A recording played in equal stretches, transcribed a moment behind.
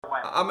way.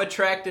 I'm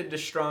attracted to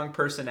strong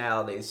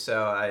personalities,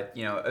 so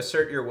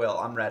assert your will.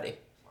 I'm ready.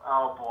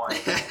 Oh boy.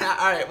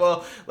 All right,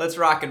 well, let's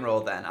rock and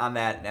roll then. On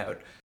that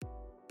note.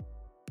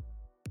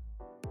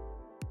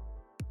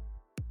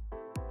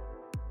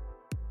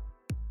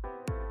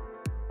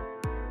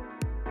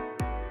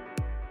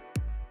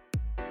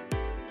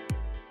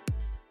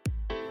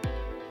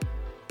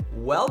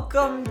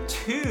 Welcome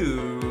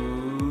to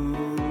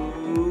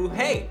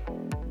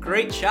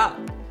Great Shot.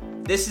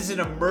 This is an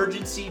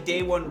emergency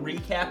Day 1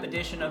 recap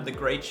edition of the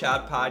Great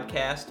Shot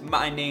podcast.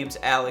 My name's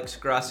Alex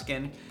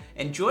Gruskin,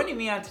 and joining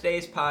me on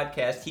today's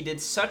podcast, he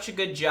did such a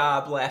good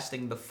job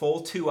lasting the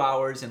full 2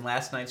 hours in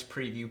last night's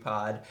preview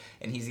pod,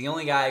 and he's the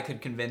only guy I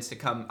could convince to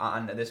come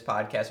on this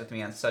podcast with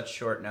me on such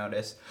short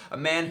notice. A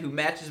man who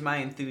matches my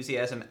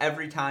enthusiasm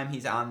every time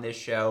he's on this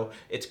show.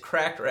 It's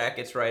Cracked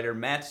Racquets writer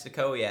Matt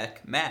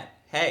Stachowiak. Matt,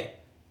 hey,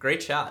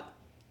 great shot.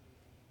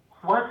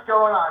 What's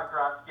going on,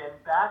 Gruskin?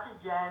 Back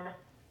again,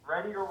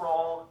 ready to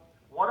roll.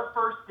 What a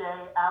first day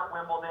at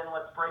Wimbledon.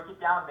 Let's break it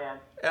down, man.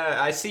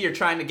 I see you're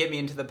trying to get me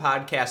into the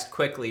podcast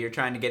quickly. You're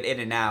trying to get in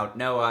and out.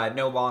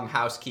 No long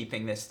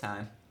housekeeping this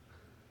time.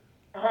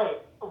 Hey,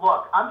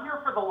 look, I'm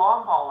here for the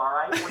long haul, all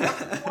right?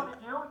 Whatever you want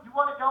to do, you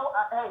want to go,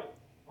 hey,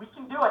 we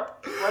can do it.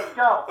 Let's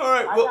go. All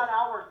right, I got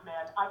hours, man.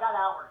 I got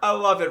hours. I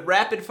love it.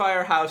 Rapid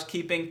fire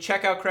housekeeping.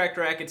 Check out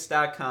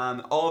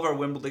crackedrackets.com. All of our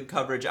Wimbledon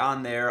coverage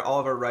on there. All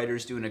of our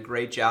writers doing a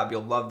great job.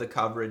 You'll love the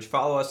coverage.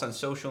 Follow us on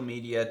social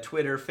media,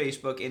 Twitter,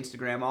 Facebook,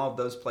 Instagram, all of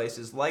those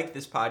places. Like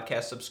this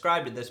podcast.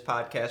 Subscribe to this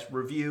podcast.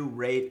 Review,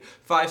 rate,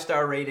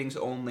 5-star ratings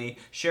only.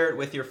 Share it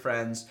with your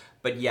friends.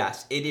 But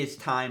yes, it is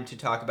time to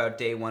talk about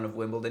Day 1 of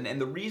Wimbledon. And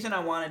the reason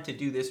I wanted to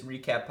do this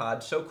recap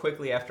pod so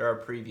quickly after our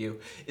preview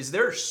is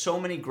there are so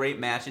many great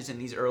matches in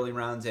these early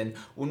rounds. And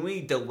when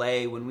we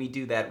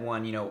do that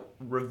one,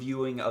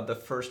 reviewing of the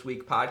first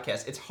week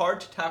podcast, it's hard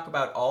to talk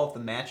about all of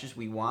the matches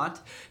we want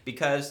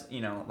because,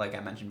 like I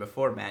mentioned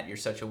before, Matt, you're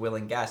such a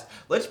willing guest.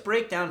 Let's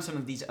break down some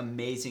of these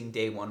amazing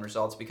Day 1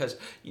 results because,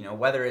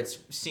 whether it's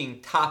seeing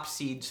top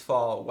seeds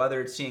fall,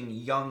 whether it's seeing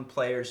young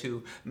players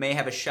who may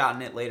have a shot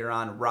in it later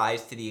on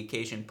rise to the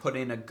occasion, put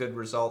in a good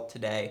result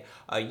today.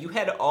 You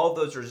had all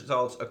those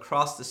results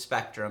across the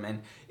spectrum,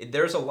 and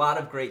there's a lot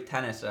of great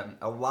tennis,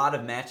 a lot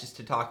of matches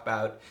to talk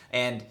about,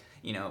 and,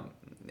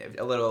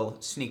 a little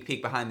sneak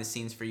peek behind the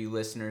scenes for you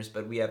listeners,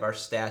 but we have our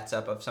stats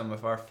up of some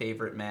of our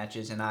favorite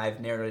matches, and I've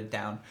narrowed it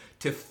down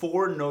to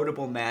 4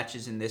 notable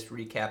matches in this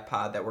recap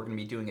pod that we're going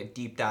to be doing a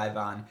deep dive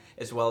on,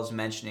 as well as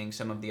mentioning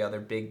some of the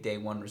other big Day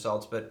 1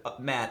 results. But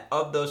Matt,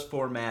 of those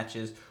 4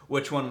 matches,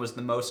 which one was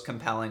the most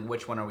compelling?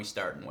 Which one are we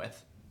starting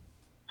with?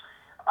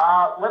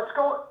 Let's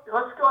go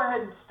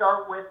ahead and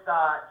start with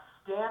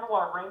Stan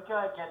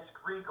Wawrinka against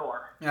Grigor.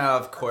 Oh,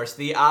 of course,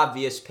 the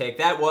obvious pick.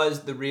 That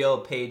was the real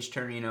page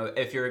turn.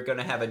 If you're going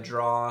to have a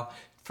draw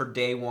for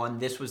Day 1,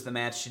 this was the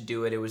match to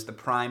do it. It was the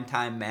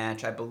primetime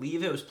match. I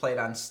believe it was played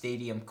on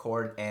Stadium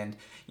Court, and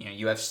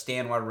you have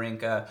Stan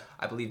Wawrinka,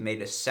 I believe,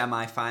 made a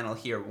semifinal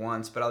here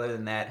once, but other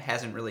than that,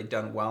 hasn't really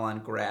done well on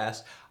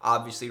grass.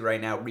 Obviously,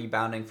 right now,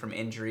 rebounding from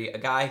injury. A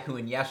guy who,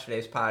 in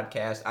yesterday's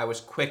podcast, I was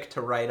quick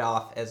to write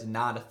off as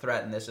not a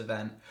threat in this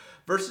event,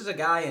 versus a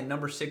guy in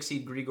number 6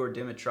 seed Grigor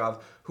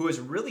Dimitrov who has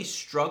really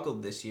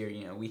struggled this year.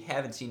 We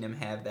haven't seen him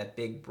have that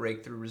big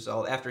breakthrough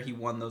result. After he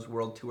won those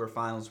World Tour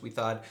finals, we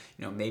thought,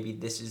 maybe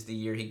this is the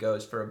year he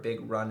goes for a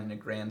big run in a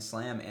Grand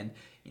Slam, and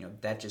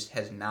that just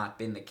has not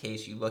been the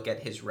case. You look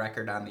at his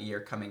record on the year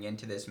coming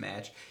into this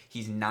match.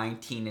 He's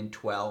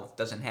 19-12,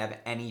 doesn't have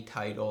any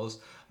titles,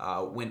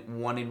 went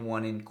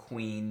 1-1 in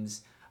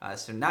Queens.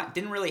 So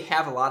didn't really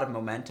have a lot of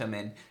momentum,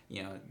 and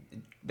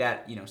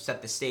that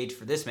set the stage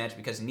for this match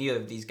because neither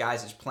of these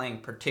guys is playing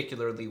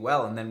particularly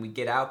well. And then we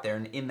get out there,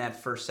 and in that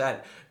first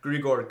set,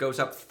 Grigor goes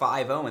up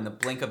 5-0 in the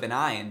blink of an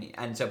eye and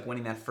ends up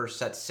winning that first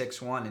set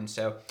 6-1. And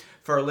so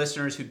for our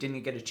listeners who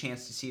didn't get a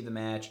chance to see the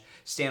match,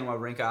 Stan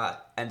Wawrinka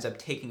ends up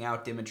taking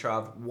out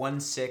Dimitrov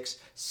 1-6,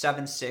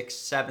 7-6,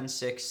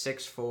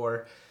 7-6,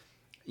 6-4.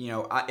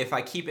 If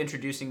I keep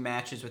introducing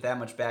matches with that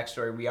much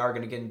backstory, we are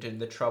going to get into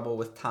the trouble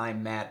with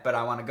time, Matt, but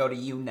I want to go to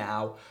you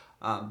now.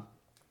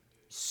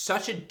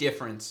 Such a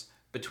difference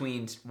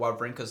between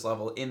Wawrinka's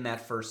level in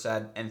that first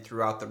set and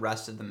throughout the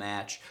rest of the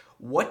match.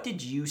 What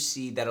did you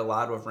see that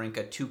allowed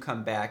Wawrinka to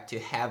come back, to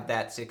have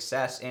that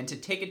success, and to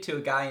take it to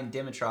a guy in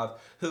Dimitrov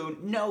who,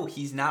 no,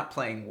 he's not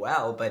playing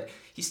well, but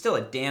he's still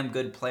a damn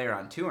good player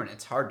on tour, and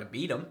it's hard to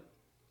beat him?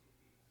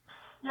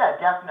 Yeah,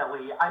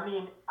 definitely. I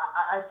mean,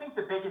 I think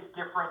the biggest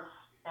difference,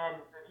 and,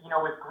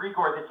 with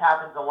Grigor, this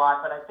happens a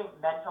lot, but I think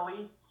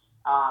mentally,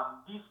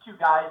 these two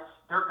guys,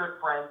 they're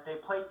good friends. They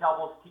play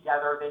doubles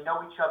together. They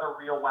know each other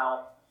real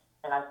well.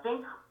 And I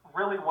think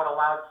really what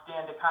allowed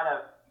Stan to kind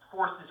of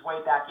force his way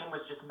back in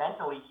was just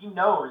mentally. He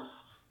knows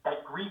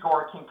that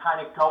Grigor can kind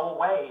of go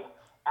away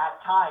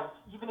at times,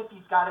 even if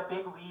he's got a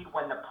big lead.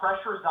 When the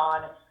pressure's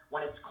on,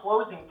 when it's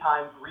closing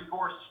time,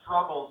 Grigor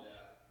struggles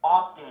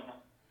often.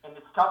 And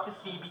it's tough to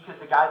see because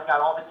the guy's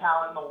got all the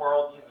talent in the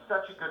world. He's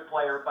such a good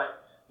player,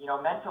 but,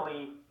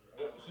 mentally,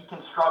 he can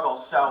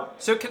struggle.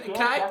 So can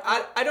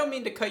I don't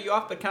mean to cut you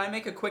off, but can I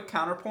make a quick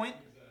counterpoint?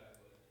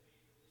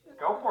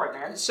 Go for it,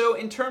 man. So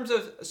in terms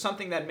of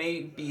something that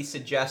may be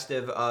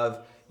suggestive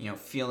of,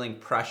 feeling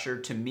pressure,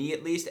 to me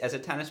at least as a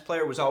tennis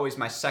player, was always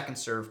my second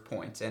serve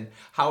points. And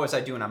how was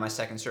I doing on my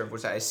second serve?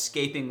 Was I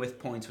escaping with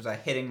points? Was I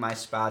hitting my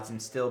spots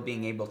and still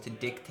being able to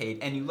dictate?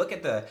 And you look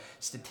at the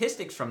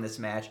statistics from this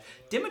match,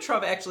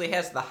 Dimitrov actually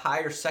has the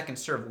higher second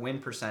serve win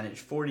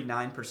percentage,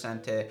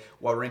 49% to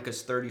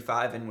Wawrinka's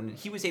 35%. And when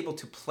he was able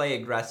to play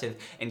aggressive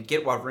and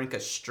get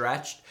Wawrinka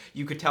stretched,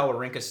 you could tell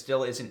Wawrinka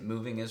still isn't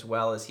moving as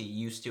well as he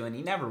used to, and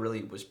he never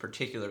really was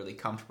particularly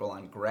comfortable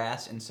on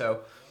grass. And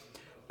so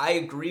I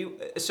agree.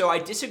 So I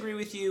disagree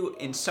with you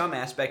in some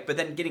aspect, but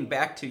then getting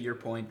back to your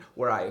point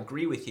where I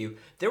agree with you,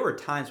 there were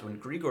times when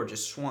Grigor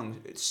just swung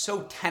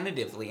so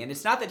tentatively, and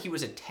it's not that he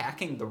was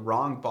attacking the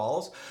wrong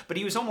balls, but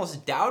he was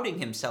almost doubting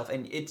himself,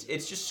 and it's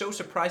just so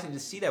surprising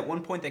to see that.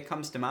 One point that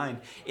comes to mind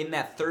in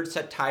that third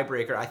set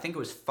tiebreaker, I think it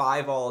was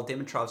 5-all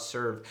Dimitrov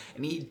serve,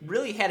 and he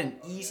really had an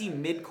easy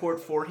mid-court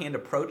forehand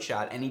approach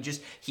shot, and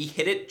he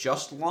hit it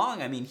just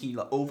long. I mean, he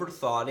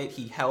overthought it.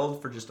 He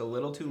held for just a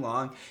little too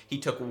long. He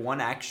took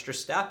one extra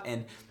step.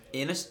 And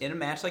in a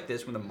match like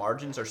this, when the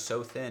margins are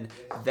so thin,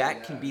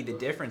 that can be the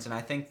difference, and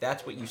I think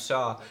that's what you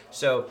saw.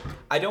 So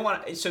I don't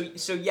want to.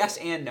 So yes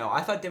and no.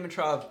 I thought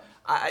Dimitrov.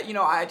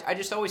 I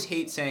just always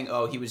hate saying,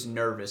 oh, he was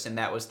nervous and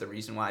that was the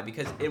reason why,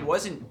 because it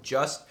wasn't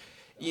just.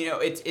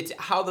 It's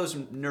how those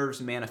nerves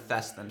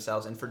manifest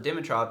themselves, and for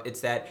Dimitrov, it's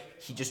that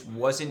he just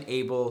wasn't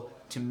able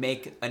to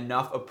make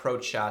enough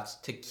approach shots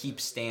to keep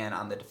Stan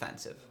on the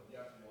defensive.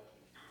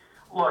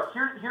 Look,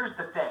 here's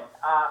the thing.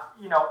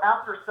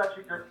 After such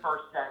a good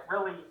first set,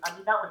 really, I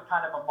mean, that was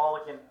kind of a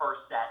mulligan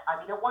first set.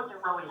 I mean, it wasn't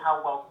really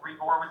how well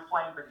Grigor was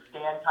playing, but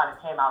Stan kind of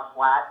came out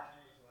flat.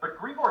 But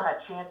Grigor had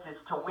chances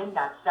to win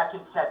that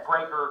second set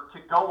breaker, to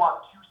go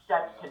up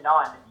 2-0,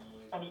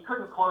 and he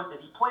couldn't close it.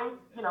 He played,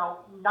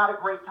 not a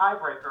great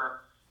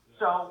tiebreaker.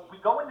 So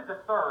we go into the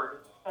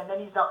third, and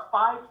then he's up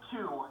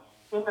 5-2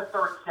 in the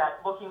third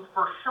set, looking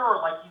for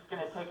sure like he's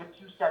going to take a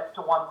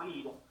 2-1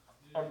 lead.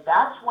 And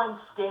that's when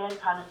Stan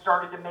kind of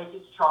started to make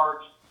his charge.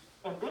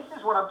 And this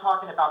is what I'm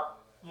talking about,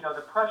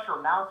 the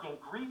pressure mounting.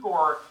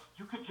 Grigor,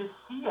 you could just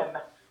see him,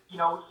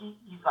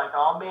 he's like,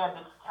 oh man,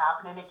 this is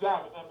happening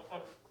again.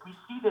 And we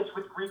see this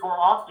with Grigor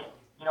often,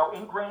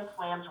 in Grand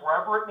Slams,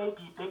 wherever it may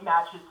be, big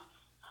matches.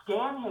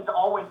 Stan has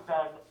always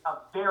been a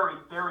very,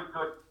 very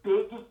good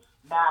big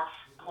match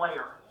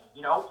player.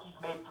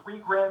 He's made 3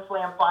 Grand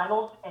Slam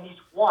finals, and he's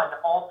won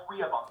all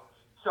 3 of them.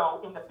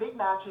 So in the big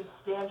matches,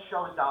 Stan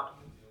shows up.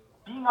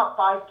 Being up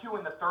 5-2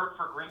 in the third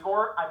for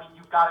Grigor, I mean,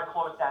 you've got to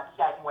close that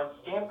set. And when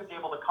Stan was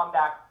able to come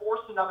back,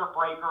 force another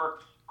breaker,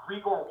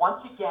 Grigor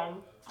once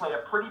again played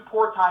a pretty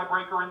poor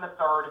tiebreaker in the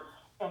third.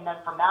 And then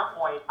from that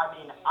point, I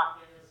mean,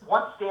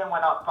 once Stan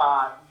went up,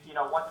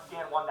 once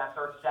Stan won that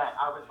third set,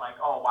 I was like,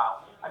 oh,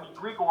 wow. I mean,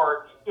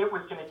 Grigor, it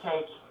was going to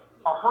take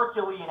a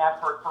Herculean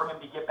effort for him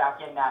to get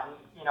back in that, and,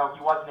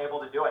 he wasn't able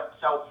to do it.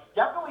 So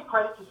definitely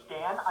credit to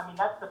Stan. I mean,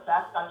 that's the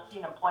best I've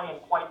seen him play in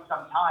quite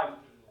some time,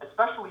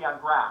 especially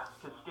on grass,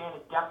 because Stan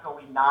is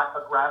definitely not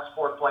a grass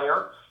court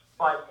player.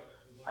 But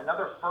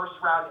another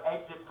first-round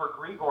exit for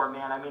Grigor,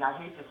 man. I mean, I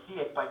hate to see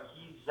it, but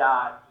he's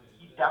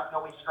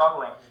definitely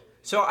struggling.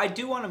 So I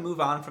do want to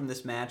move on from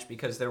this match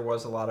because there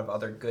was a lot of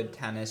other good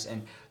tennis,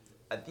 and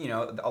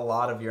a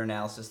lot of your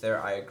analysis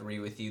there, I agree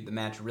with you. The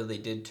match really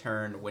did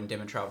turn when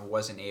Dimitrov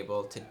wasn't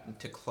able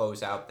to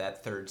close out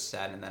that third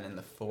set, and then in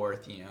the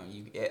fourth,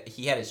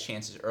 he had his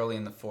chances early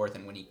in the fourth,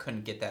 and when he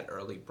couldn't get that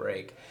early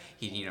break,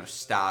 he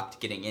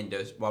stopped getting into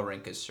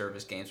Wawrinka's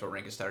service games.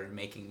 Wawrinka started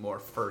making more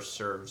first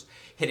serves,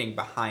 hitting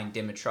behind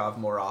Dimitrov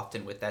more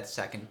often with that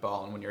second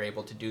ball, and when you're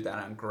able to do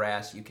that on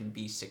grass, you can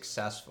be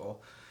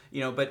successful.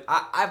 But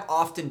I've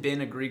often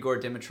been a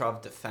Grigor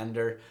Dimitrov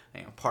defender,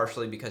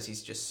 partially because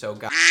he's just so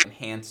goddamn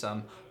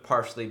handsome,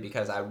 partially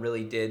because I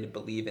really did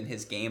believe in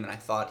his game, and I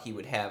thought he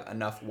would have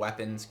enough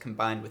weapons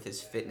combined with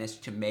his fitness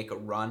to make a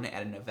run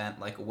at an event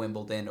like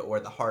Wimbledon or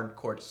the hard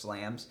court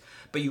slams.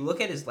 But you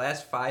look at his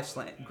last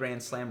 5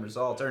 Grand Slam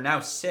results, or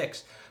now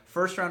 6,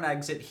 first round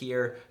exit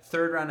here,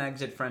 third round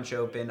exit French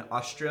Open,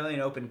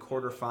 Australian Open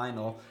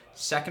quarterfinal,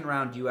 second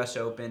round US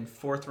Open,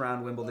 fourth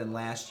round Wimbledon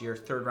last year,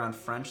 third round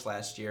French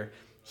last year.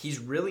 He's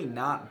really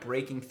not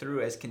breaking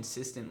through as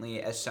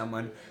consistently as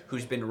someone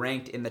who's been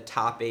ranked in the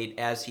top 8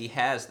 as he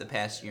has the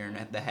past year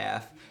and a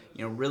half,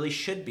 really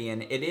should be.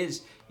 And it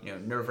is,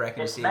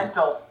 nerve-wracking to see. It's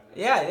mental.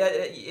 Yeah,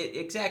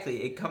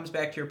 exactly. It comes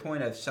back to your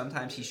point of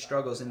sometimes he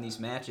struggles in these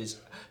matches.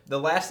 The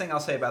last thing I'll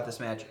say about this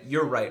match,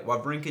 you're right.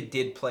 Wawrinka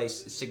did play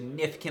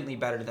significantly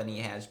better than he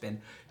has been.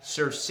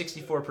 Serves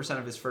 64%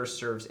 of his first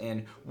serves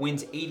in,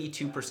 wins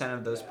 82%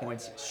 of those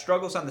points,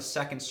 struggles on the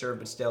second serve,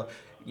 but still,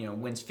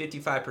 wins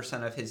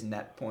 55% of his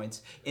net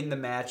points. In the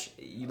match,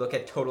 you look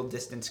at total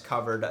distance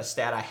covered, a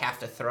stat I have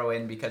to throw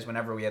in because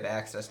whenever we have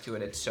access to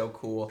it, it's so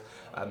cool.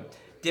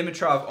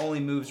 Dimitrov only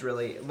moves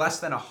really less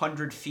than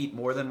 100 feet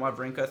more than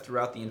Wawrinka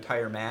throughout the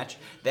entire match.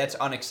 That's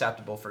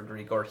unacceptable for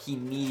Grigor. He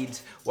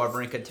needs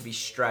Wawrinka to be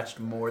stretched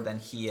more than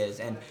he is.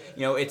 And,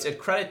 it's a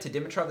credit to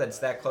Dimitrov that it's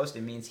that close.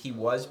 It means he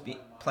was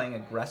playing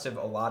aggressive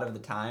a lot of the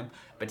time.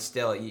 But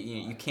still,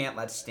 you can't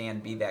let Stan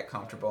be that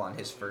comfortable on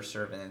his first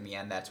serve. And in the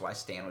end, that's why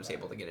Stan was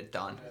able to get it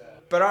done.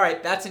 But all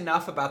right, that's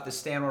enough about the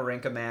Stan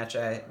Wawrinka match.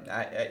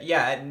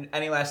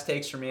 Any last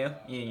takes from you?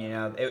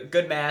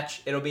 Good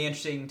match. It'll be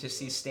interesting to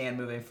see Stan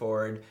moving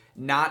forward.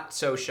 Not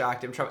so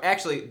shocked.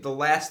 Actually, the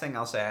last thing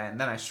I'll say, and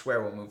then I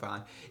swear we'll move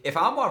on. If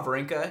I'm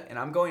Wawrinka and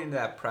I'm going into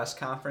that press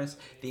conference,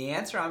 the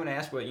answer I'm going to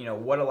ask,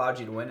 what allowed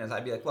you to win, is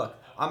I'd be like,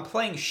 look, I'm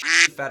playing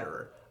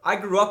Federer. I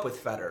grew up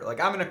with Federer.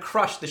 Like, I'm going to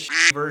crush the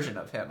version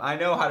of him. I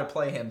know how to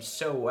play him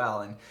so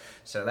well, and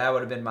so that would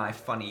have been my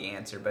funny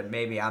answer, but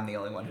maybe I'm the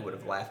only one who would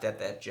have laughed at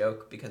that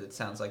joke because it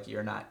sounds like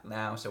you're not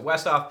now. So,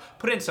 Westhoff,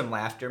 put in some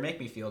laughter. Make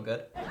me feel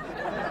good.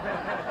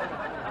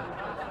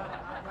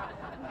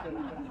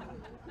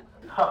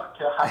 Oh,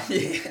 God.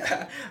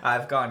 Yeah,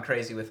 I've gone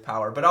crazy with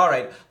power. But all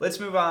right, let's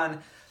move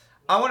on.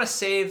 I want to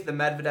save the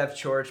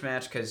Medvedev-Coric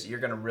match because you're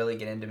going to really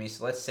get into me,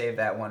 so let's save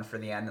that one for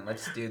the end, and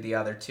let's do the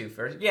other two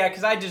first. Yeah,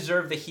 because I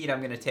deserve the heat I'm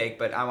going to take,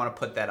 but I want to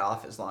put that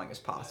off as long as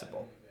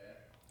possible.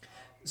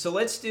 So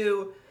let's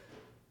do...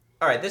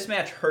 All right, this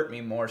match hurt me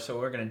more, so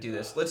we're going to do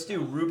this. Let's do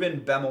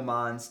Ruben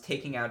Bemelmans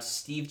taking out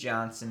Steve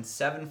Johnson,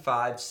 7-5,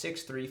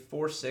 6-3,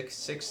 4-6,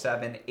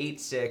 6-7,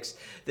 8-6.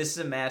 This is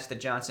a match that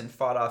Johnson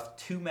fought off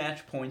 2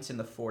 match points in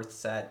the 4th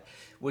set,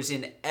 was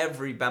in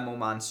every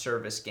Bemelmans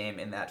service game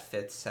in that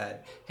 5th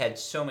set, had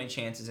so many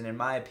chances, and in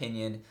my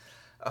opinion,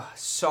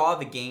 saw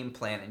the game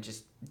plan and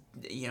just,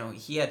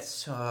 he had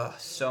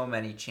so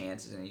many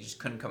chances and he just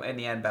couldn't come. In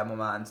the end,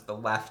 Bemelmans, the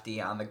lefty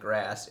on the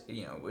grass,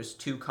 was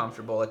too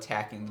comfortable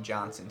attacking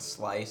Johnson's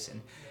slice and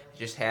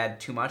just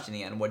had too much in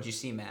the end. What did you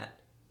see, Matt?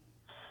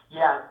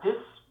 Yeah,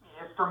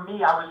 for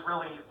me, I was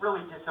really,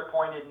 really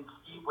disappointed in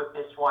Steve with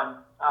this one.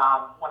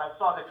 When I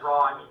saw the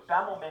draw,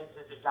 Bemelmans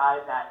is a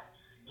guy that,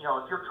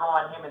 if you're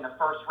drawing him in the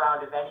first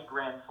round of any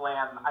Grand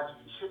Slam,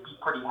 you should be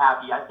pretty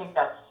happy. I think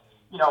that's,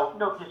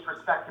 no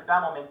disrespect to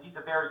Bemelmans, he's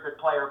a very good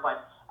player,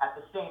 but at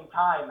the same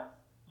time,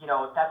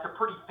 that's a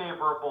pretty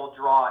favorable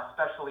draw,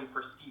 especially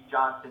for Steve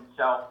Johnson.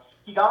 So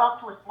he got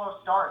off to a slow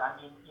start.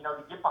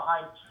 To get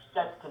behind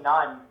 2-0,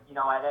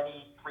 at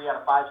any 3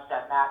 out of 5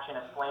 set match in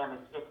a slam,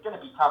 it's going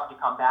to be tough to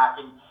come back.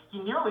 And he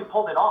nearly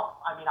pulled it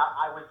off. I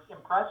was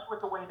impressed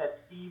with the way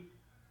that Steve,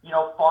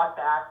 fought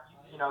back.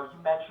 You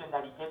mentioned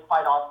that he did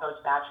fight off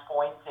those match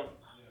points, and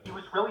he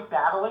was really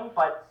battling,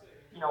 but,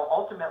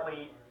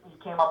 ultimately he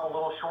came up a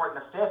little short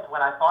in the 5th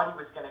when I thought he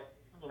was going to,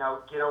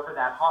 get over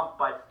that hump.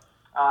 But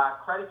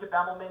credit to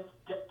Bemelmans,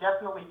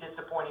 definitely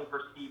disappointing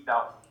for Steve,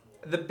 though.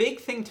 The big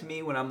thing to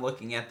me when I'm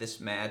looking at this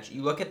match,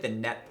 you look at the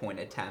net point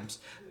attempts.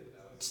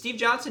 Steve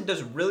Johnson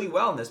does really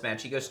well in this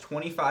match. He goes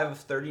 25 of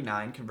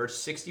 39, converts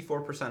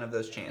 64% of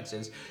those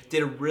chances.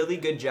 Did a really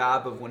good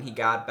job of when he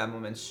got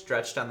Bemelmans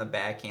stretched on the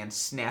backhand,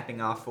 snapping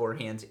off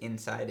forehands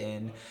inside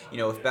in.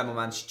 If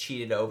Bemelmans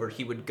cheated over,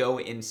 he would go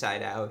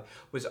inside out.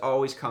 Was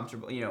always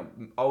comfortable,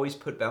 always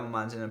put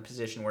Bemelmans in a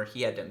position where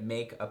he had to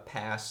make a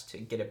pass to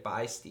get it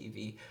by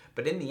Stevie.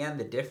 But in the end,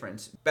 the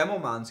difference,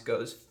 Bemelmans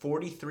goes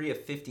 43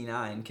 of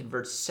 59,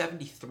 converts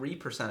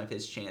 73% of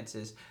his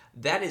chances.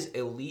 That is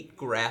elite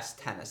grass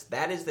tennis.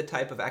 That is the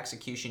type of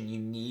execution you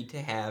need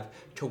to have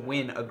to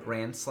win a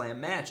Grand Slam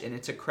match, and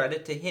it's a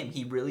credit to him.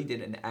 He really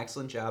did an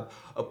excellent job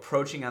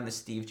approaching on the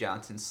Steve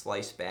Johnson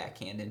slice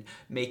backhand and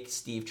make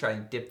Steve try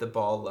and dip the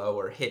ball low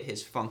or hit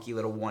his funky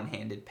little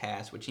one-handed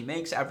pass, which he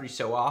makes every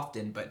so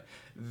often, but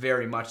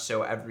very much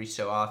so every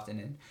so often.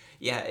 And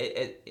yeah,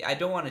 I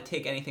don't want to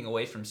take anything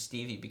away from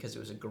Stevie because it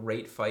was a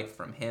great fight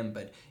from him,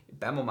 but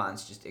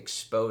Bemelmans just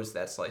exposed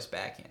that slice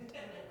backhand.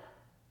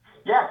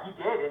 Yeah, he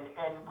did,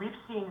 and we've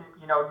seen,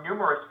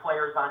 numerous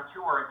players on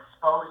tour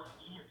expose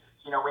Steve,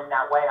 in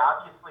that way.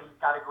 Obviously, he's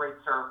got a great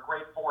serve,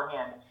 great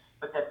forehand,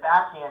 but that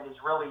backhand is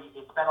really,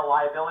 it's been a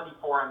liability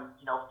for him,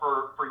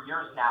 for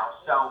years now.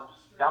 So,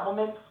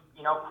 Bemelmans,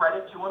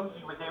 credit to him,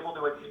 he was able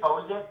to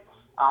expose it.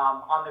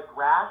 On the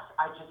grass,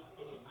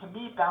 to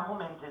me,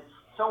 Bemelmans is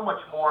so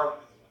much more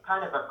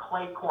kind of a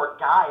clay court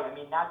guy.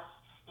 That's,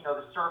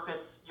 the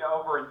surface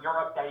over in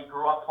Europe that he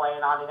grew up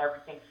playing on and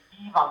everything.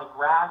 Steve on the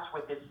grass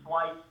with his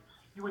slice,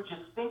 you would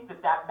just think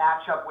that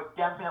matchup would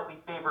definitely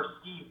favor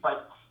Steve,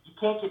 but you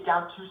can't get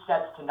down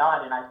 2-0.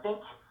 And I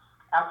think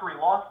after he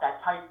lost that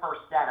tight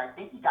first set, I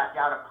think he got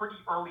down a pretty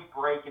early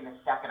break in the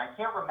second. I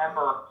can't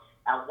remember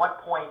at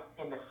what point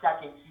in the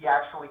second he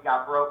actually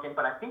got broken,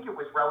 but I think it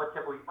was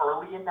relatively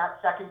early in that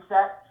second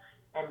set.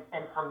 And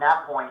from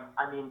that point,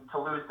 to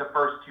lose the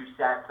first 2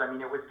 sets,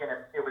 it was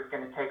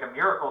gonna take a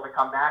miracle to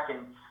come back,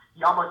 and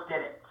he almost did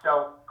it.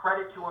 So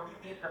credit to him.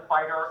 He's a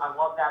fighter. I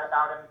love that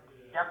about him.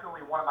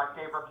 Definitely one of my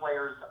favorite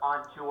players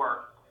on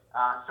tour.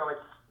 So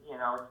it's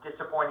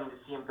disappointing to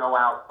see him go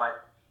out,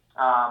 but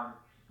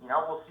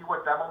we'll see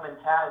what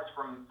Bemelmans has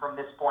from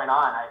this point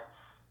on.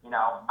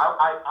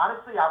 I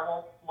honestly, I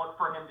won't look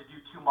for him to do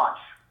too much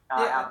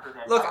Yeah, after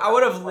this. look, I don't I know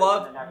would who have plays in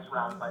loved the next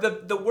round,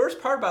 but the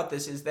worst part about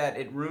this is that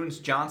it ruins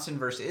Johnson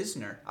versus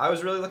Isner. I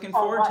was really looking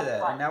oh, forward to right, that,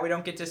 and right. now we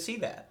don't get to see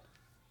that.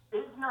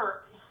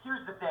 Isner,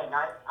 here's the thing.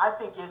 I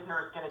think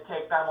Isner is going to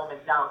take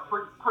Bemelman down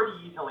pretty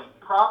easily.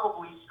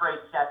 Probably straight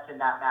sets in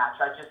that match.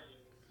 I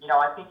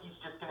think he's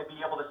just going to be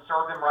able to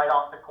serve him right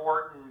off the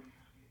court. And,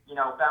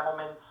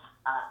 Bemelman's,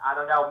 I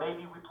don't know,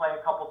 maybe we play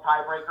a couple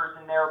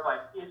tiebreakers in there,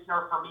 but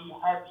Isner, for me,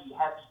 heavy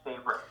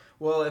favorite.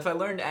 Well, if I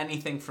learned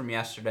anything from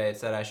yesterday,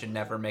 it's that I should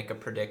never make a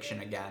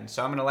prediction again.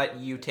 So I'm going to let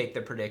you take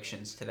the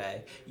predictions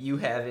today. You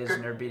have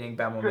Isner beating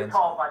Bemelman. Good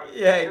call, buddy.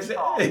 Yeah,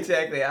 Call.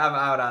 exactly. I'm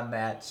out on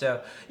that.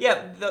 So,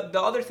 yeah,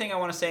 the other thing I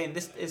want to say, and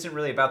this isn't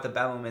really about the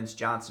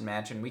Bemelman's-Johnson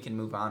match, and we can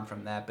move on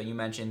from that, but you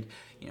mentioned,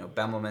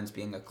 Bemelman's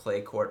being a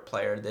clay court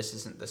player. This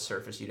isn't the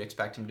surface you'd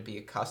expect him to be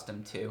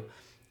accustomed to.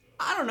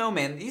 I don't know,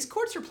 man. These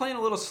courts are playing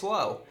a little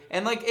slow.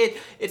 And,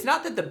 it's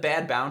not that the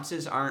bad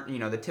bounces aren't,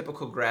 the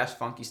typical grass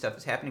funky stuff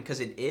is happening, because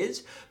it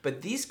is.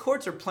 But these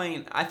courts are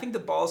playing, I think the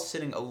ball's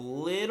sitting a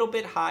little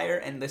bit higher,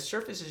 and the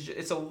surface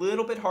it's a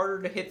little bit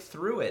harder to hit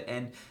through it.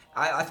 And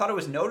I thought it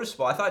was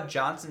noticeable. I thought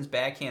Johnson's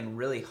backhand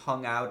really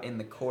hung out in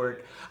the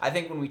court. I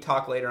think when we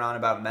talk later on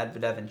about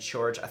Medvedev and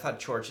Coric, I thought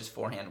Coric's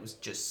forehand was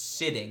just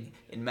sitting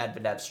in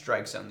Medvedev's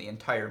strike zone the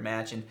entire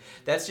match. And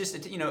that's just,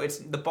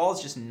 the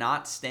ball's just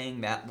not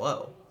staying that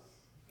low.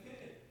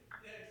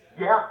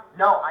 Yeah,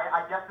 no,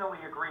 I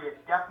definitely agree. It's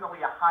definitely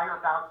a higher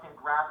bouncing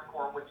grass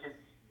court, which is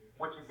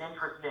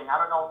interesting. I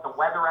don't know if the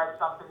weather has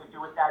something to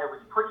do with that. It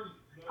was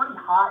pretty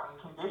hot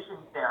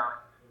conditions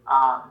there.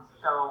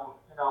 So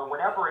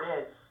whatever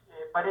it is,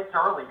 but it's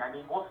early. I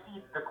mean, we'll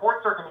see. The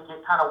courts are going to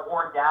get kind of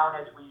worn down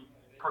as we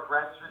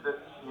progress through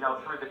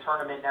the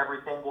tournament and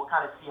everything. We'll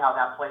kind of see how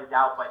that plays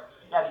out. But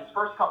yeah, these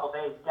first couple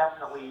days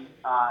definitely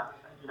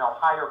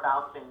higher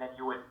bouncing than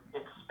you would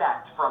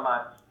expect from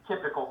a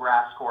typical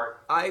grass court.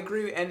 I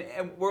agree, and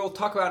we'll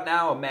talk about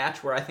now a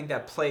match where I think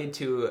that played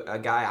to a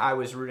guy I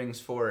was rooting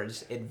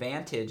for's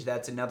advantage.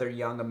 That's another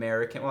young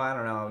American. Well, I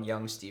don't know how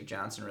young Steve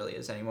Johnson really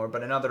is anymore,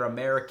 but another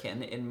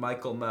American in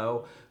Michael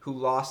Mmoh, who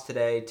lost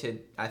today to,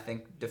 I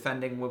think,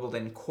 defending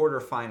Wimbledon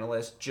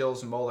quarterfinalist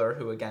Gilles Muller,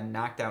 who again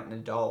knocked out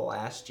Nadal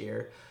last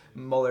year.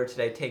 Muller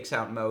today takes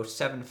out Mmoh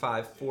 7-5,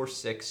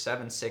 4-6,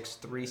 7-6,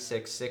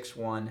 3-6,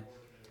 6-1.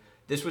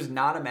 This was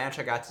not a match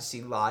I got to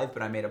see live,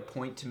 but I made a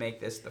point to make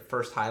this the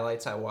first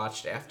highlights I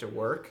watched after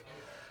work.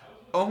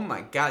 Oh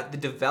my God, the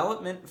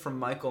development from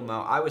Michael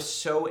Mmoh, I was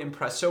so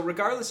impressed. So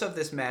regardless of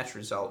this match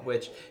result,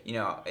 which,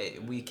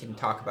 we can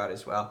talk about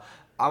as well,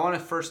 I want to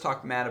first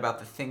talk, Matt, about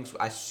the things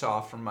I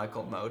saw from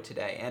Michael Mmoh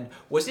today. And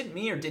was it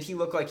me, or did he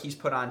look like he's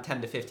put on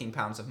 10 to 15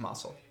 pounds of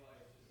muscle?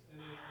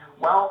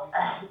 Well,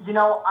 I don't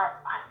know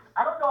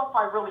if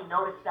I really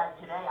noticed that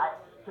today.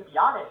 To be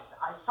honest,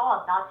 I saw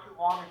him not too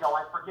long ago.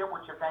 I forget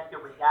which event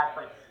it was at,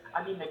 but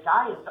I mean, the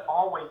guy has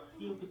always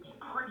seemed to be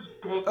pretty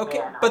big. Okay,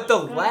 man. but the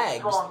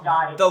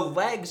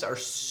legs are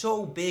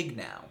so big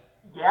now.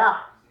 Yeah,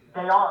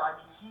 they are. I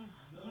mean,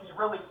 he's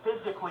really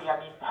physically. I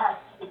mean,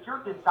 if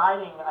you're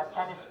designing a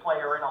tennis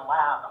player in a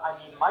lab, I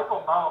mean,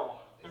 Michael Mmoh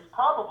is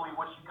probably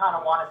what you kind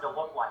of want him to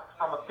look like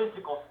from a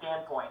physical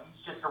standpoint.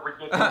 He's just a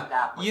ridiculous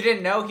athlete. You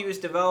didn't know he was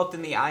developed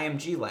in the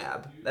IMG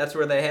lab. That's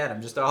where they had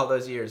him just all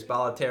those years.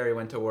 Balotelli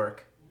went to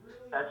work.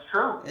 That's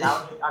true.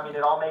 Now, I mean,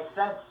 it all makes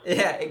sense.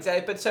 Yeah,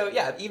 exactly. But so,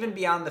 yeah, even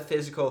beyond the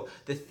physical,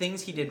 the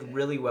things he did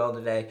really well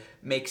today,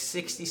 makes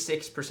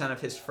 66%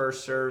 of his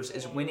first serves,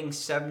 is winning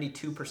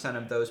 72%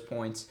 of those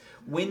points,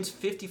 wins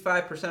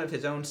 55% of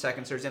his own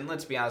second serves, and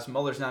let's be honest,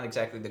 Muller's not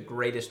exactly the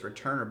greatest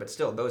returner, but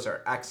still, those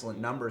are excellent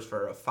numbers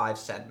for a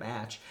 5-set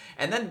match.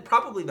 And then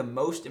probably the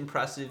most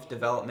impressive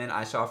development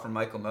I saw from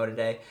Michael Mmoh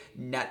today,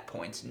 net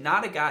points.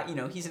 Not a guy,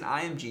 he's an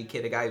IMG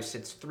kid, a guy who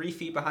sits 3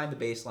 feet behind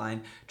the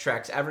baseline,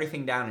 tracks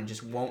everything down, and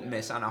just won't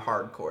miss on a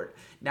hard court.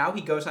 Now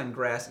he goes on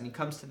grass and he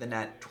comes to the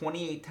net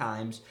 28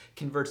 times,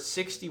 converts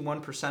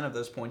 61% of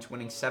those points,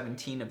 winning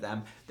 17 of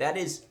them. That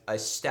is a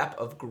step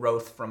of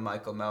growth from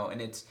Michael Mmoh, and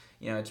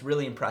it's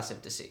really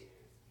impressive to see.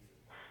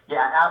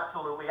 Yeah,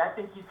 absolutely. I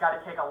think he's got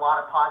to take a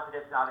lot of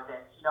positives out of this.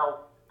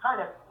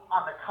 Kind of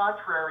on the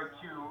contrary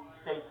to,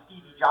 say,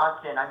 Stevie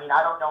Johnson. I mean,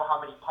 I don't know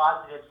how many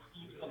positives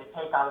Steve's going to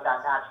take out of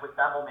that match with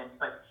Bemelman,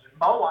 but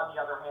Mmoh, on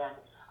the other hand,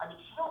 I mean,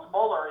 Gilles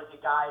Muller is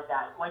a guy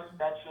that, like you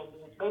mentioned,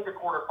 has made the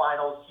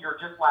quarterfinals here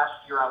just last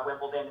year at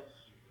Wimbledon.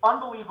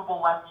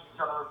 Unbelievable lefty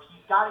serve.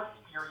 He's got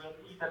experience.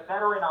 He's a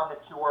veteran on the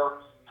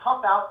tour.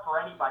 Tough out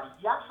for anybody.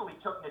 He actually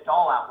took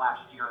Nadal out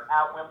last year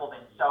at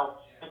Wimbledon. So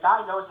the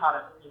guy knows how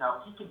to,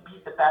 he can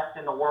beat the best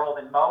in the world.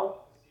 And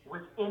Mmoh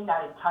was in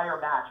that entire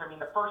match. I mean,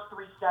 the first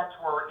 3 sets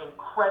were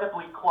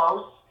incredibly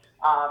close.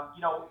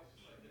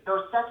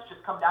 Those sets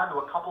just come down to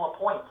a couple of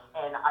points.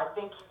 And I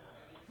think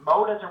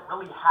Mmoh doesn't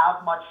really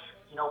have much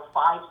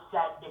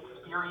 5-set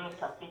experience.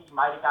 I think he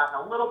might have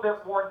gotten a little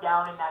bit worn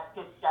down in that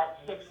 5th set,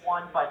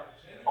 6-1, but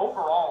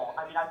overall,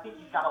 I mean, I think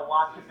he's got a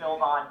lot to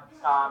build on.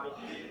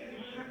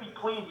 He should be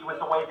pleased with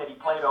the way that he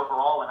played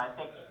overall, and I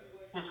think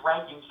his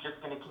ranking's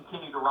just going to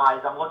continue to rise.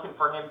 I'm looking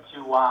for him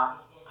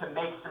to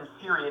make some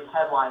serious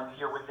headlines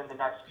here within the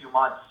next few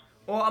months.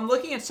 Well, I'm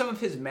looking at some of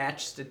his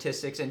match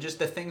statistics and just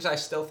the things I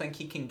still think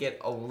he can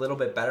get a little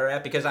bit better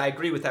at, because I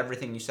agree with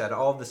everything you said.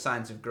 All of the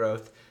signs of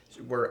growth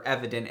were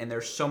evident, and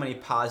there's so many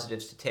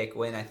positives to take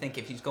away. And I think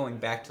if he's going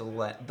back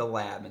to the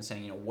lab and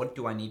saying, what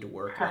do I need to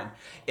work on?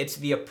 It's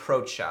the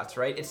approach shots,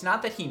 right? It's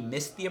not that he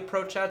missed the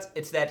approach shots,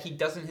 it's that he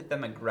doesn't hit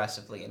them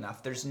aggressively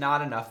enough. There's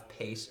not enough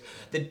pace.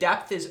 The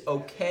depth is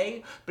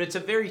okay, but it's a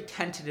very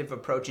tentative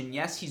approach. And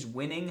yes, he's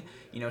winning,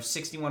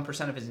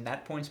 61% of his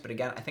net points. But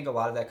again, I think a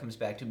lot of that comes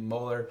back to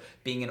Mueller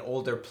being an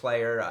older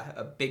player,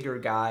 a bigger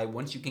guy.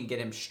 Once you can get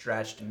him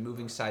stretched and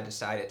moving side to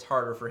side, it's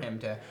harder for him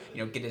to,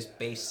 get his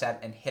base set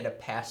and hit a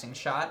passing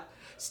shot.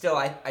 Still,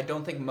 I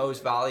don't think Mo's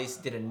volleys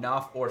did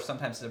enough, or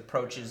sometimes his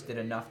approaches did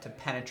enough to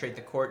penetrate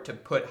the court to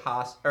put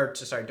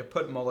to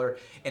put Mueller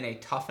in a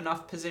tough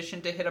enough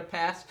position to hit a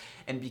pass.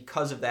 And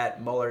because of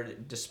that, Mueller,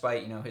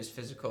 despite his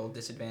physical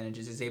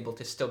disadvantages, is able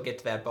to still get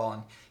to that ball,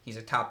 and he's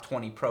a top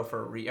 20 pro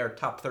or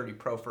top 30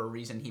 pro for a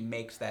reason. He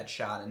makes that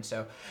shot, and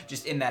so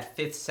just in that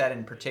fifth set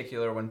in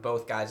particular, when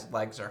both guys'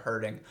 legs are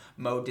hurting,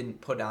 Mo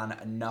didn't put on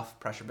enough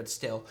pressure. But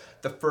still,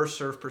 the first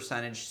serve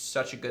percentage,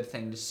 such a good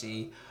thing to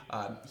see.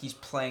 He's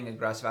playing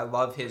aggressive. I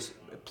love his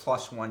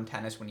 +1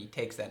 tennis when he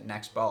takes that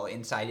next ball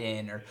inside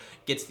in or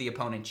gets the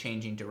opponent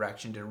changing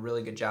direction. Did a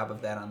really good job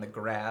of that on the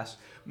grass.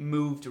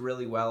 Moved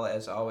really well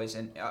as always,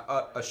 and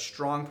a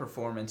strong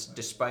performance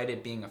despite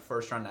it being a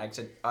first-round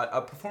exit.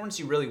 A performance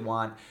you really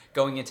want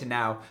going into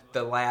now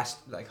the last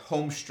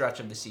home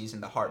stretch of the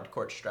season, the hard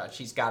court stretch.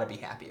 He's got to be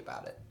happy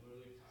about it.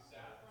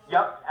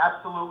 Yep,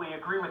 absolutely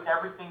agree with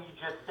everything you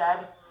just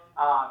said.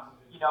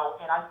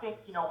 And I think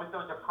with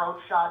those approach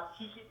shots,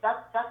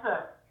 that's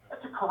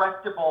a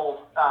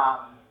correctable.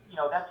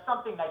 That's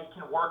something that he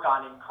can work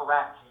on and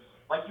correct.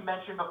 Like you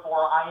mentioned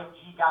before,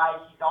 IMG guy,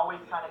 he's always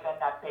kind of been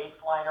that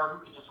baseliner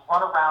who can just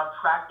run around,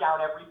 track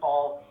down every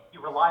ball. He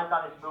relies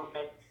on his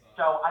movement.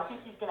 So I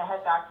think he's going to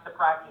head back to the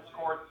practice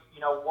courts,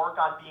 work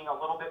on being a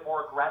little bit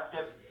more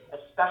aggressive,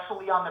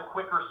 especially on the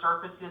quicker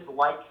surfaces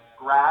like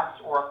grass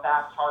or a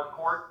fast hard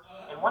court.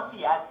 And once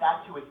he adds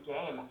that to his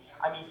game,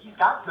 he's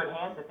got good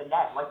hands at the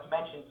net. Like you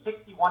mentioned,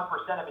 61%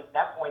 of his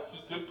net points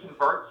he did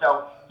convert,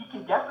 so he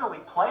can definitely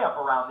play up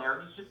around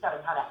there. He's just got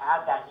to kind of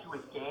add that to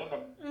his game,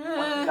 and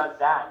once he does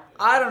that,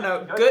 I don't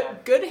know.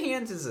 Good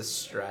hands is a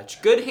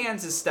stretch. Good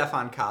hands is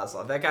Stefan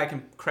Kozlov. That guy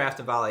can craft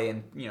a volley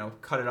and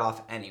cut it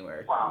off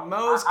anywhere. Well,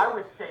 I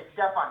would say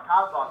Stefan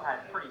Kozlov has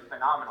pretty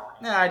phenomenal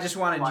hands. No, I just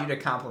wanted you to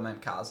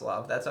compliment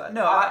Kozlov. That's all.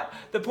 No.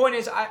 The point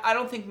is, I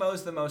don't think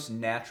Mo's the most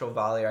natural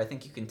volleyer. I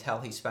think you can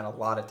tell he spent a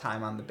lot of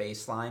time on the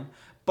baseline.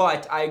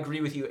 But I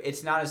agree with you.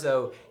 It's not as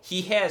though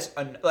he has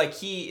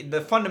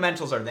the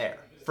fundamentals are there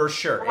for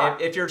sure. Right.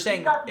 If you're saying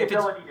he's got the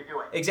ability to do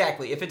it.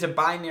 Exactly. If it's a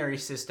binary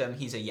system,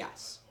 he's a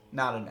yes,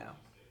 not a no.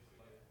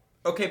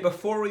 Okay,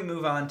 before we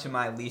move on to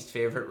my least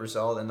favorite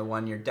result and the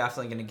one you're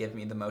definitely going to give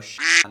me the most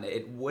shit on,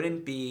 it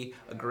wouldn't be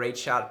a Great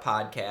Shot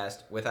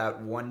podcast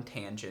without one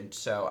tangent.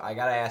 So I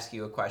got to ask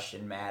you a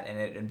question, Matt, and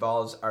it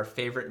involves our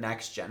favorite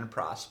next-gen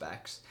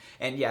prospects.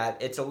 And yeah,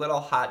 it's a little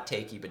hot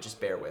takey, but just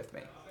bear with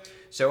me.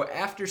 So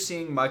after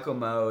seeing Michael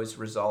Mmoh's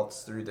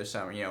results through the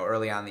summer,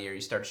 early on in the year,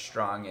 he starts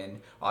strong in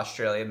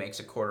Australia,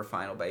 makes a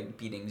quarterfinal by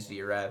beating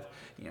Zverev,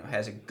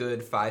 has a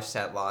good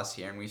 5-set loss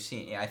here, and we've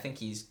seen, I think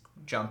he's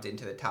jumped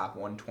into the top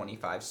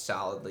 125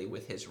 solidly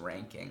with his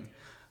ranking.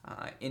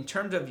 In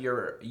terms of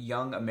your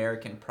young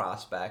American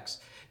prospects,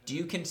 do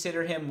you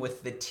consider him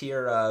with the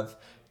tier of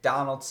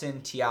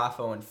Donaldson,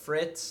 Tiafoe, and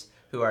Fritz,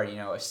 who are,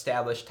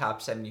 established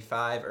top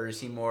 75, or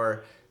is he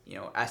more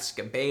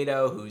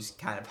Escobedo, who's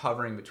kind of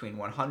hovering between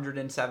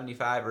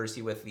 175, or is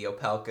he with the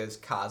Opelkas,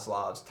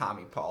 Kozlovs,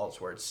 Tommy Pauls,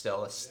 where it's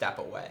still a step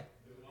away?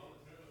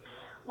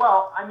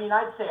 Well, I'd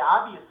say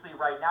obviously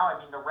right now,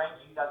 the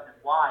ranking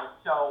doesn't lie.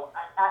 So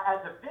as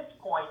of this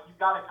point, you've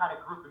got to kind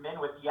of group them in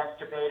with the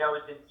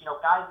Escobedos and,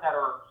 guys that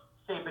are,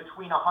 say,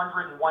 between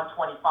 100 and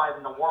 125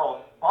 in the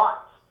world.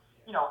 But,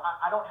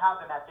 I don't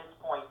have them at this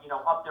point,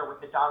 up there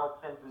with the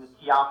Donaldsons and the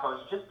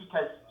Tiafoes, just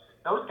because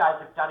those guys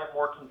have done it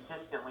more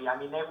consistently.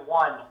 They've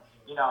won,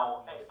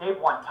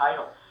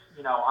 titles,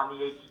 on the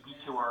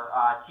ATP Tour.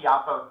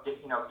 Tiafoe,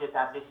 did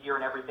that this year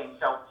and everything.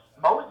 So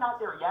Mo's not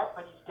there yet,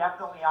 but he's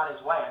definitely on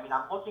his way.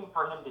 I'm looking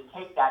for him to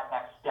take that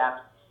next step.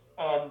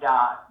 And,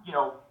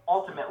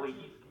 ultimately,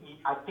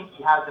 I think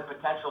he has the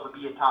potential to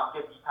be a top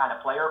 50 kind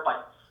of player,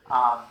 but,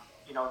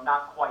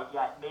 not quite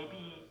yet.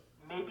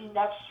 Maybe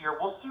next year.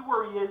 We'll see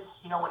where he is,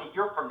 in a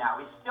year from now.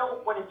 He's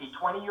still,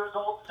 20 years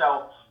old?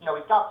 So,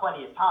 he's got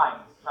plenty of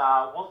time.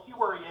 We'll see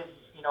where he is,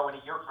 in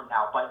a year from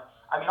now. But,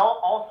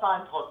 all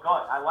signs look good.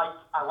 I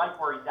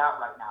like where he's at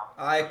right now.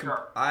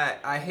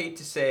 I hate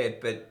to say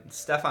it, but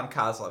Stefan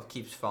Kozlov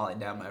keeps falling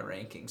down my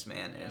rankings,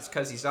 man. And it's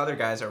because these other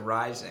guys are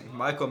rising.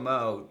 Michael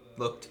Mmoh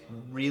looked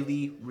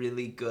really,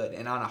 really good.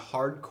 And on a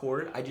hard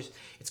court,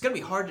 it's going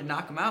to be hard to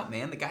knock him out,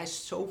 man. The guy's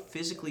so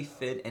physically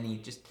fit, and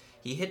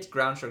he hits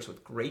ground strokes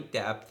with great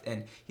depth,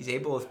 and he's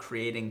able of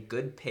creating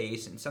good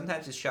pace, and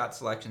sometimes his shot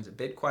selection's a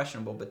bit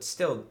questionable, but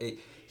still,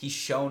 he's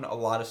shown a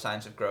lot of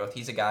signs of growth.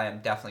 He's a guy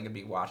I'm definitely going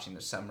to be watching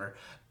this summer.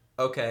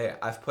 Okay,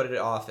 I've put it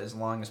off as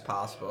long as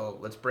possible.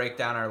 Let's break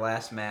down our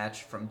last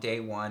match from day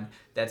one.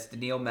 That's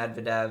Daniil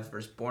Medvedev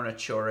versus Borna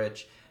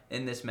Coric.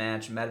 In this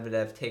match,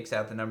 Medvedev takes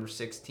out the number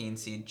 16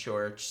 seed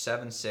Coric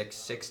 7-6,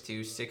 6-2,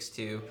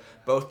 6-2.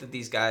 Both of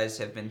these guys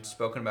have been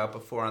spoken about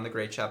before on the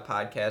Great Shot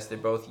podcast. They're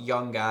both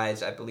young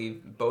guys, I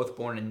believe, both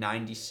born in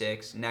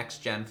 96.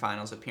 Next-gen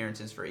finals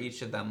appearances for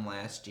each of them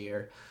last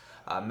year.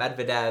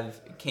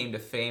 Medvedev came to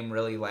fame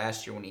really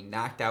last year when he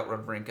knocked out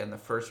Wawrinka in the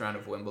first round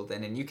of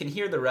Wimbledon, and you can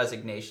hear the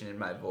resignation in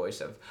my voice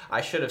of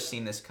I should have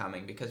seen this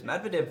coming, because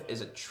Medvedev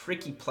is a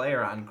tricky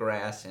player on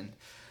grass, and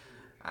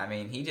I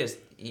mean he's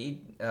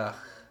I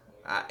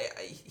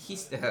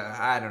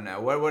don't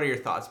know. What are your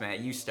thoughts,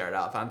 man? You start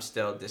off. I'm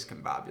still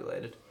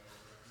discombobulated.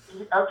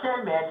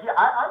 Okay, man. Yeah,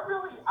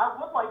 I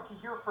would like to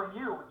hear from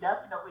you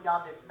definitely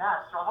on this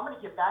match. So I'm going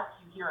to get back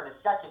to you here in a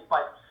second,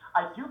 but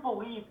I do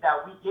believe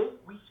that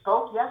we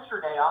spoke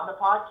yesterday on the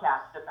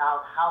podcast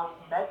about how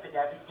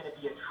Medvedev is going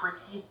to be a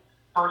tricky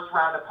first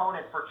round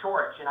opponent for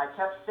Coric, and I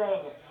kept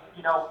saying,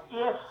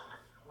 if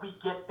we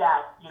get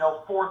that,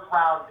 fourth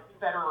round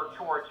Federer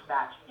Coric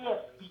match,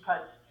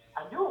 because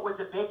I knew it was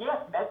a big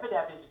if.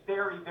 Medvedev is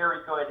very,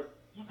 very good.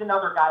 He's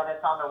another guy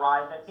that's on the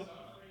rise. I think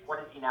what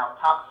is he now?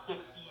 Top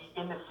 60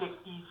 in the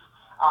 60s.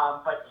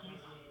 But he's,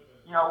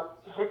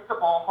 hits the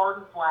ball hard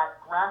and flat,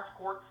 grass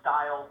court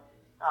style.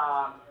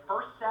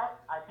 First set,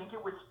 I think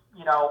it was,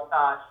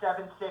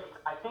 7-6.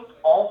 I think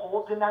all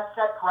holds in that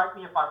set. Correct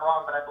me if I'm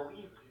wrong, but I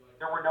believe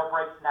there were no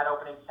breaks in that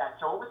opening set.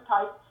 So it was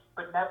tight,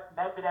 but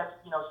Medvedev,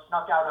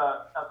 snuck out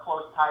a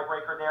close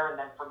tiebreaker there. And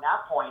then from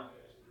that point,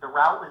 the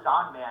route was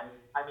on, man.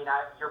 I mean,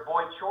 your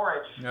boy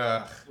Coric,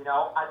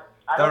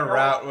 I the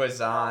route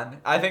was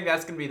on. I think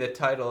that's going to be the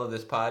title of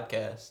this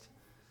podcast.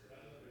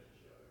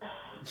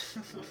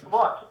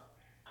 Look,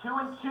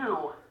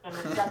 2-2 in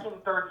the second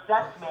and third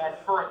sets, man,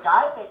 for a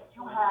guy that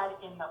you had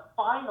in the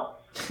finals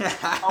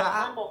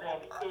of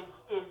Wimbledon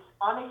is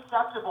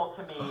unacceptable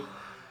to me.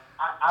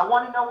 I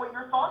want to know what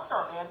your thoughts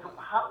are, man.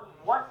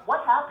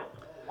 What happened?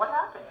 What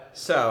happened?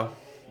 So,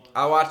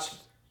 I watched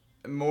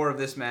more of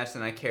this match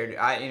than I cared.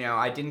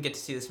 I didn't get to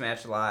see this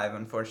match live.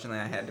 Unfortunately,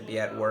 I had to be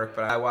at work,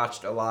 but I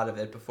watched a lot of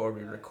it before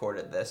we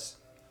recorded this.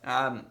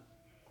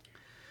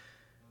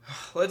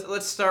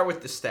 Let's start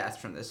with the stats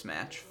from this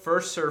match.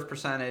 First serve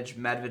percentage,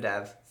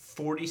 Medvedev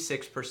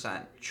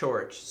 46%,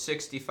 Coric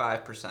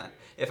 65%.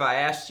 If I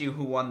asked you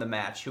who won the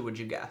match, who would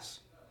you guess?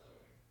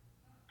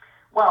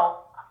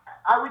 Well,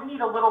 I would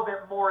need a little bit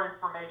more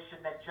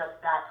information than just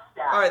that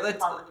stat. All right,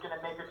 if I was going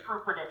to make a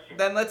true prediction.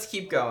 Then let's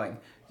keep going.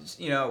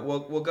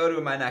 We'll go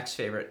to my next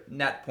favorite,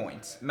 net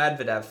points.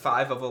 Medvedev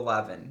 5 of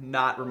 11,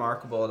 not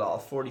remarkable at all,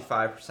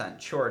 45%.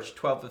 Coric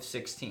 12 of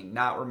 16,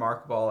 not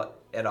remarkable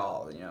at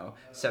all,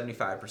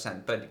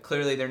 75%. But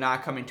clearly they're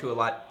not coming to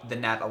the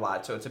net a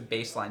lot, so it's a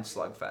baseline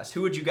slugfest.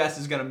 Who would you guess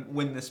is going to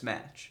win this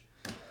match?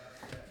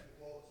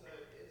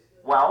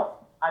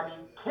 Well, I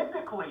mean,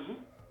 typically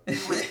you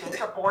would think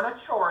of Borna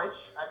Coric,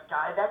 a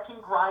guy that can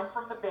grind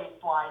from the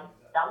baseline.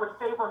 That would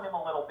favor him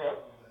a little bit,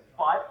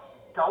 but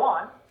go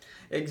on.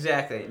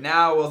 Exactly.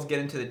 Now we'll get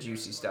into the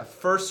juicy stuff.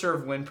 First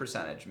serve win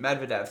percentage.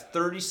 Medvedev,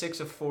 36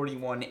 of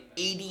 41,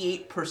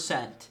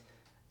 88%.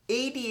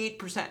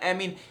 88%. I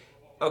mean,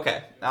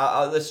 okay,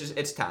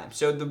 it's time.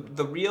 So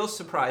the real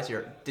surprise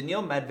here,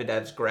 Daniil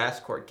Medvedev's grass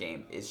court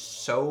game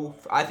is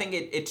I think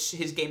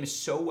his game is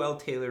so well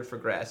tailored for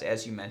grass,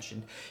 as you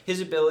mentioned.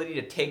 His ability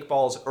to take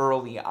balls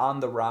early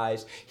on the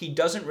rise, he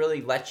doesn't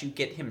really let you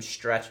get him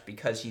stretched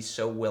because he's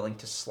so willing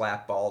to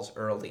slap balls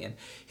early. And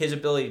his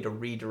ability to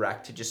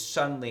redirect, to just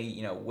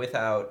suddenly,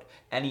 without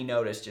any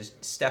notice,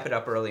 just step it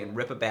up early and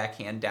rip a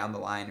backhand down the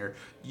line, or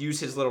use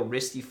his little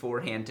wristy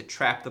forehand to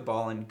trap the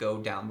ball and go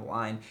down the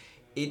line.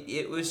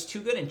 It was too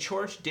good, and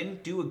Coric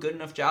didn't do a good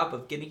enough job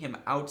of getting him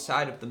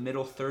outside of the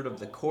middle third of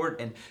the court,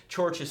 and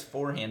Coric's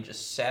forehand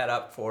just sat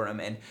up for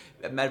him, and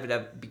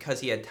Medvedev,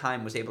 because he had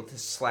time, was able to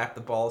slap the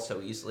ball so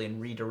easily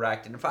and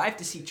redirect. And if I have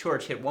to see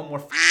Coric hit one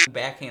more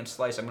backhand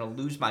slice, I'm going to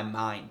lose my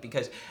mind,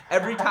 because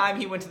every time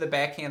he went to the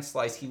backhand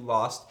slice, he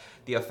lost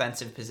the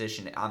offensive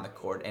position on the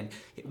court, and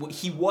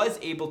he was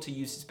able to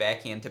use his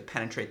backhand to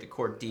penetrate the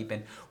court deep,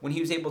 and when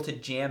he was able to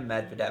jam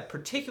Medvedev,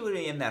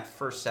 particularly in that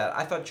first set,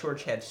 I thought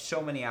Coric had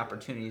so many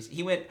opportunities.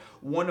 He went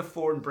 1 of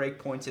 4 in break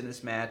points in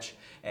this match,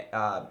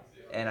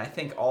 and I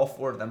think all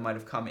 4 of them might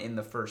have come in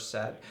the first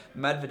set.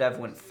 Medvedev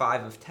went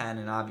 5 of 10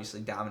 and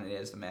obviously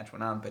dominated as the match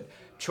went on, but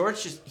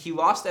Coric he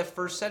lost that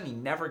first set and he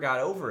never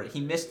got over it.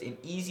 He missed an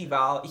easy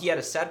volley. He had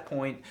a set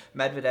point.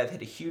 Medvedev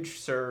hit a huge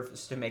serve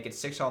to make it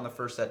 6-all in the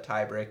first set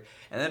tiebreak.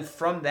 And then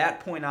from that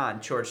point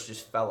on, Coric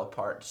just fell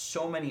apart.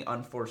 So many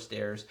unforced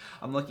errors.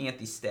 I'm looking at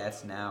these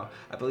stats now.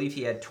 I believe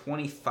he had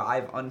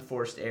 25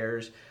 unforced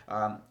errors.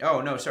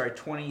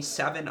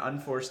 27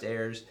 unforced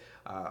errors.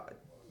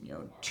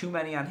 too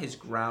many on his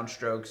ground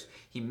strokes.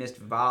 He missed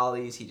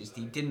volleys. He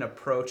didn't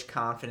approach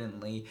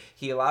confidently.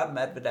 He allowed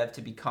Medvedev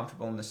to be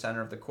comfortable in the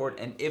center of the court.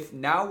 And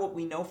what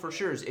we know for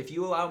sure is if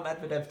you allow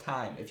Medvedev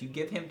time, if you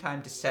give him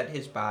time to set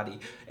his body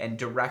and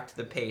direct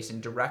the pace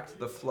and direct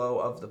the flow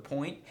of the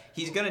point,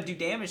 he's going to do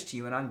damage to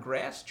you. And on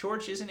grass,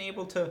 Coric isn't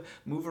able to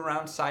move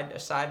around side to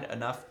side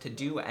enough to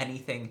do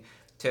anything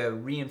to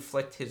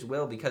reinflict his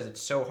will because it's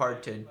so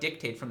hard to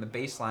dictate from the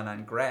baseline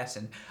on grass.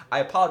 And I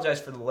apologize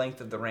for the length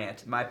of the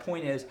rant. My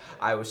point is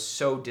I was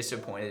so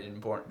disappointed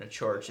in Borna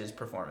Coric's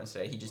performance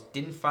today. He just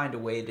didn't find a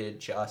way to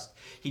adjust.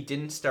 He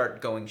didn't start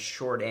going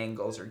short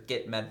angles or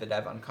get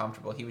Medvedev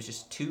uncomfortable. He was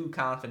just too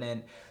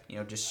confident,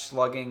 just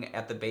slugging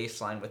at the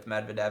baseline with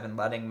Medvedev and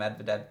letting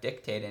Medvedev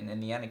dictate. And in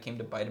the end, it came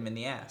to bite him in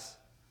the ass.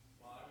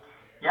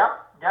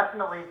 Yep,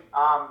 definitely.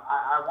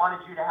 I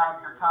wanted you to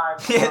have your time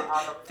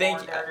on the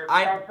floor there to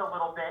vent a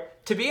little bit.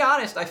 To be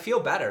honest, I feel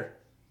better.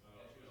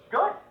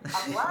 Good.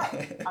 I'm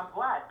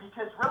glad.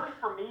 Because really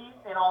for me,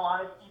 in all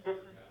honesty, this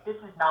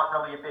is not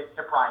really a big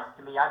surprise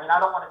to me. I mean, I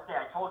don't want to say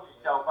I told you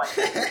so, but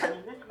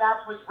this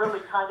match was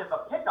really kind of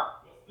a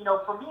pickup.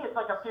 For me, it's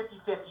like a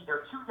 50-50.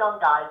 They're two young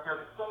guys. They're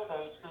the same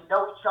age. They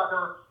know each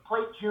other,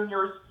 played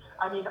juniors.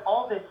 I mean,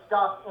 all this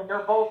stuff, and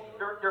they're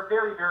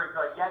very, very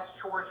good. Yes,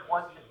 Coric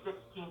was the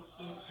 16th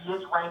seed. He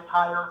is ranked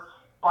higher.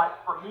 But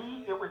for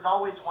me, it was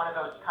always one of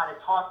those kind of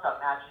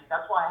toss-up matches.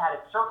 That's why I had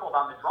it circled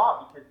on the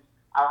draw, because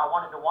I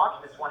wanted to watch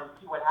this one and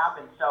see what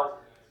happened. So,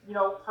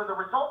 for the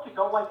result to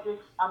go like this,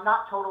 I'm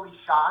not totally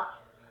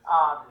shocked.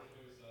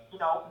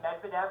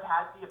 Medvedev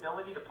has the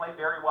ability to play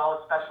very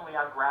well, especially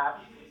on grass.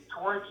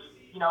 Coric,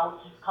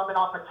 he's coming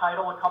off a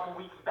title a couple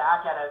weeks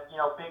back at a,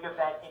 big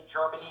event in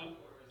Germany.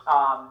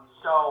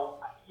 So,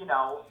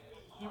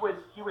 he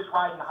was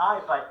riding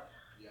high, but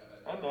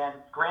hey man,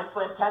 Grand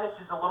Slam tennis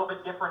is a little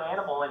bit different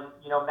animal, and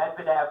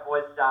Medvedev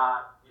was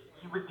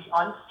he was the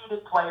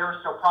unseeded player,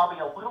 so probably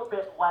a little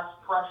bit less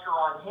pressure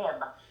on him.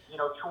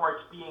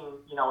 Coric being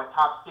a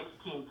top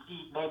 16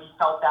 seed, maybe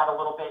felt that a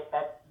little bit.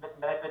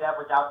 Medvedev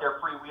was out there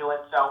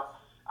freewheeling, so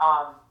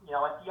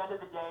at the end of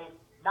the day,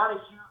 not a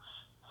huge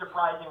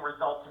surprising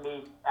result to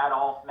me at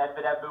all.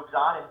 Medvedev moves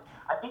on, and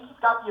I think he's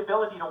got the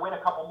ability to win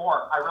a couple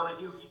more. I really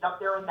do. He's up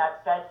there in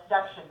that Fed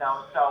section,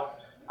 though, so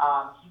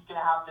he's going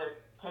to have to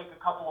take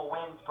a couple of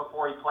wins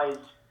before he plays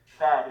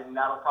Fed, and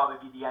that'll probably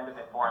be the end of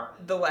it for him.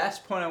 The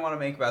last point I want to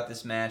make about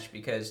this match,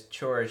 because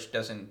Coric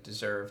doesn't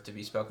deserve to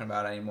be spoken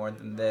about any more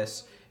than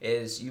this,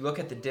 is you look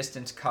at the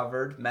distance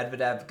covered.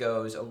 Medvedev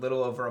goes a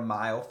little over a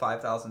mile,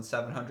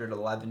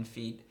 5,711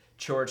 feet.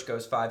 Coric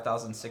goes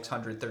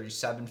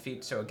 5,637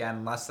 feet, so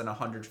again, less than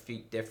 100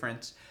 feet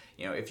difference.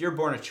 If you're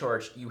Borna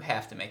Coric, you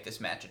have to make this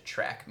match a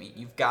track meet.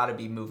 You've got to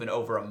be moving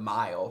over a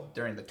mile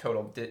during the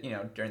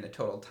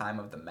total time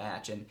of the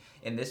match. And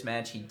in this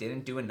match, he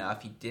didn't do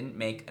enough. He didn't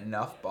make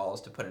enough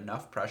balls to put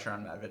enough pressure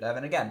on Medvedev.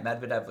 And again,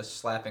 Medvedev was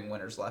slapping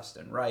winners left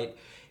and right,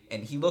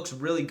 and he looks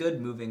really good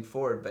moving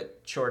forward.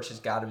 But Coric has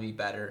got to be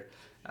better.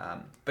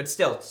 But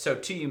still, so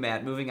to you,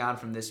 Matt, moving on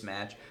from this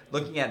match,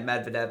 looking at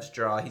Medvedev's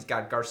draw, he's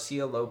got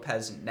Garcia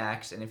Lopez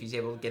next, and if he's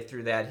able to get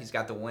through that, he's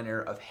got the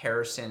winner of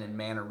Harrison and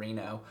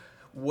Mannarino.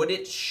 Would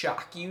it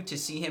shock you to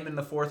see him in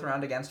the fourth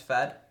round against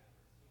Fed?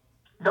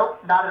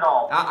 Nope, not at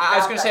all. I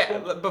was going to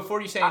say,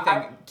 before you say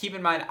anything, keep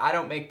in mind, I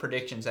don't make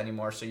predictions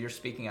anymore, so you're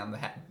speaking on the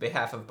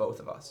behalf of both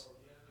of us.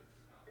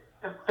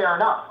 Fair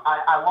enough.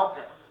 I love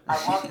this.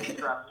 I love this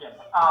draft skin.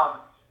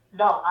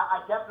 No,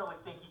 I definitely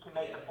think he can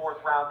make the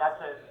fourth round. That's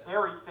a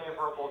very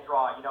favorable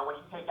draw. When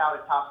you take out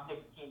a top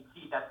 16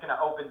 seed, that's going to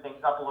open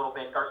things up a little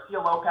bit.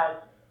 Garcia Lopez,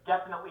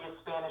 definitely a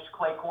Spanish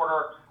clay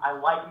quarter. I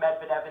like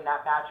Medvedev in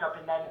that matchup.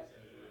 And then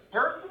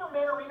Harrison or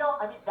Mannarino,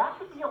 that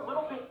could be a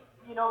little bit,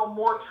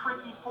 more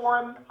tricky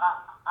for him.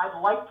 I'd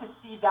like to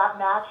see that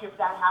match if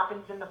that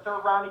happens in the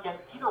third round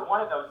against either one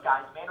of those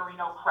guys.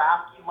 Mannarino,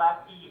 crafty,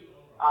 lefty,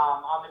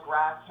 on the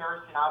grass.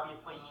 Harrison,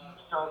 obviously,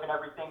 huge serve and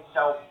everything.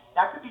 So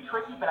that could be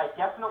tricky, but I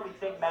definitely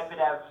think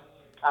Medvedev,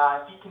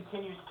 if he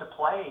continues to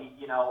play,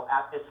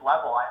 at this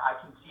level, I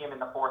can see him in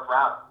the fourth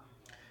round.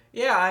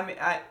 Yeah,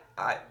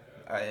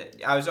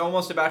 I was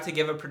almost about to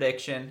give a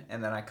prediction,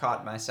 and then I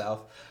caught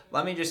myself.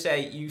 Let me just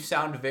say, you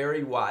sound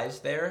very wise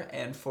there,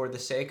 and for the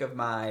sake of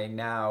my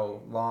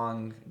now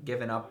long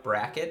given up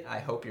bracket, I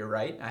hope you're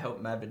right. I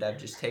hope Medvedev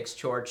just takes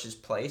Coric's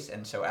place,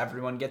 and so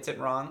everyone gets it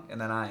wrong,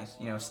 and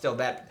then still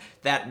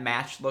that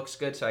match looks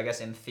good, so I guess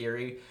in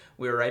theory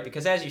we were right,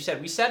 because as you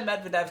said, we said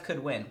Medvedev could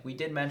win. We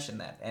did mention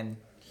that, and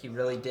he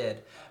really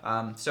did.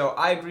 So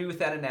I agree with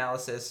that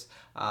analysis.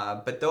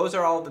 But those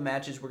are all the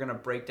matches we're going to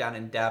break down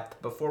in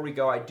depth. Before we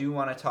go, I do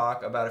want to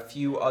talk about a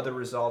few other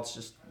results,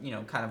 just,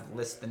 kind of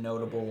list the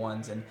notable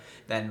ones and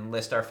then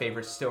list our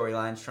favorite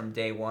storylines from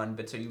day one.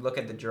 But so you look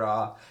at the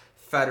draw,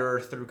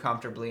 Federer threw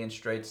comfortably in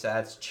straight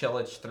sets,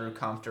 Cilic threw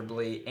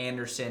comfortably,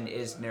 Anderson,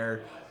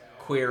 Isner,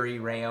 Querrey,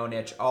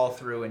 Raonic, all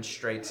through in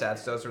straight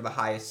sets. Those are the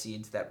highest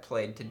seeds that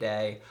played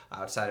today,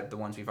 outside of the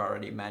ones we've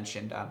already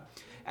mentioned.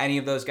 Any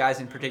of those guys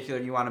in particular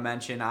you want to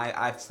mention?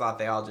 I thought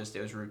they all it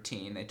was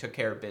routine. They took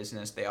care of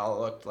business. They all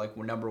looked like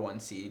number one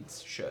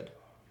seeds should.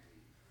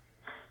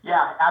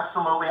 Yeah,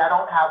 absolutely. I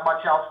don't have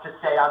much else to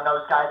say on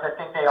those guys. I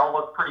think they all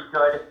look pretty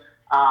good.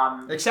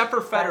 Except for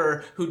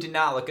Federer, who did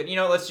not look good.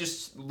 Let's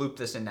just loop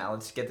this in now.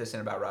 Let's get this in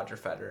about Roger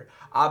Federer.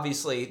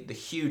 Obviously, the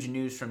huge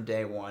news from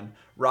day one,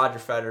 Roger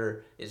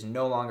Federer is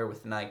no longer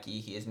with Nike.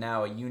 He is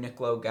now a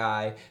Uniqlo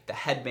guy. The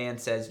headband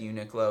says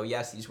Uniqlo.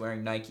 Yes, he's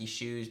wearing Nike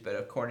shoes, but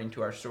according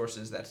to our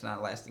sources, that's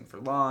not lasting for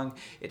long.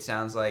 It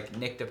sounds like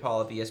Nick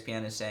DePaul of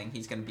ESPN is saying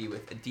he's going to be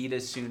with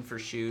Adidas soon for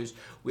shoes.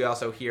 We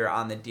also hear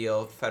on the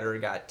deal,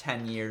 Federer got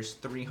 10 years,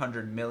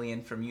 $300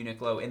 million from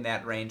Uniqlo, in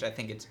that range. I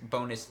think it's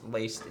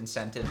bonus-laced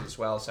incentives as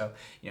well. So,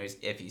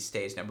 if he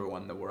stays number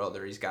one in the world,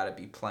 or he's got to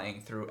be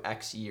playing through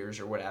X years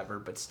or whatever,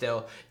 but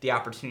still, the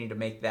opportunity to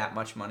make that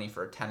much money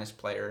for a tennis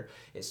player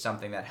is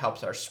something that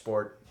helps our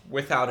sport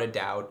without a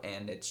doubt,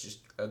 and it's just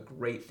a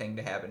great thing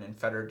to have, and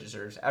Federer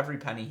deserves every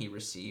penny he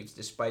receives,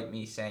 despite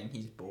me saying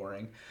he's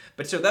boring.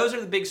 But so those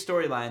are the big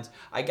storylines.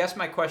 I guess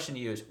my question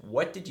to you is,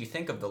 what did you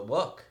think of the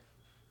look?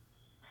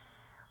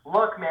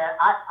 Look, man,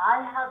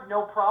 I have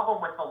no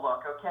problem with the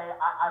look, okay?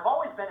 I've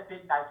always been a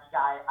big Nike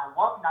guy. I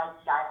love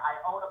Nike. I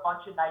own a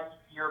bunch of Nike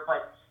gear,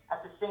 but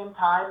at the same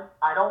time,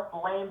 I don't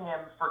blame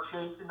him for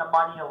chasing the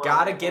money a little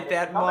Gotta bit. get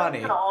that money.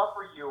 If somebody's going to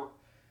offer you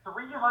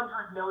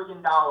 $300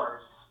 million,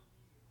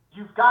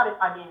 you've got it.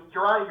 I mean,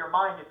 you're out of your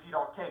mind if you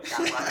don't take that,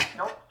 right?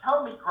 Don't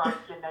tell me,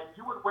 Grunskin, that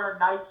you would wear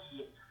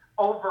Nike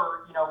over,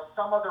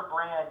 some other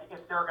brand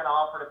if they're going to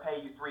offer to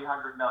pay you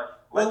 $300 million.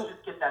 Let's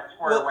just get that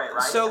squared away,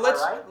 right? So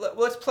right?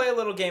 let's play a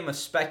little game of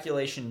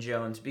speculation,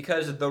 Jones,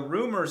 because the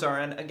rumors are,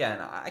 and again,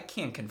 I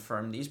can't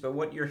confirm these, but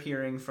what you're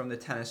hearing from the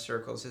tennis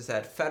circles is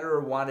that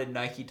Federer wanted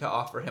Nike to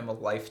offer him a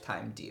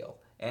lifetime deal.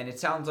 And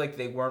it sounds like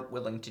they weren't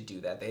willing to do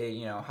that. They,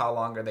 how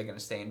long are they going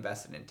to stay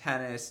invested in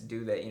tennis?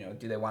 Do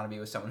they want to be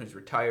with someone who's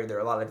retired? There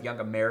are a lot of young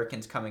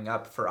Americans coming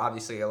up for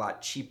obviously a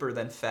lot cheaper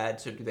than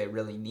Fed, so do they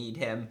really need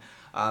him?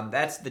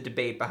 That's the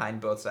debate behind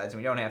both sides,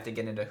 and we don't have to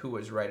get into who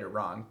was right or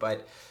wrong,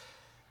 but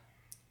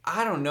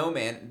I don't know,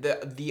 man.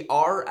 The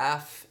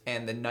RF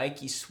and the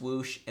Nike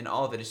swoosh and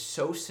all of it is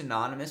so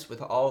synonymous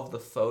with all of the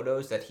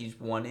photos that he's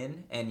won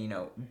in, and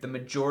the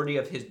majority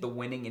of the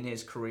winning in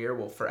his career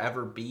will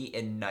forever be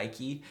in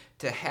Nike.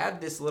 To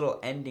have this little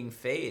ending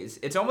phase,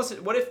 it's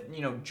almost, what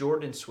if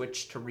Jordan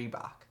switched to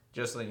Reebok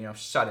just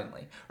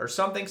suddenly or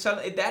something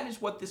suddenly? That is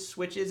what this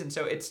switch is, and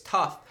so it's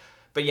tough.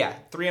 But yeah,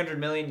 $300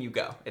 million, you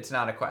go. It's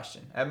not a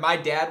question. And my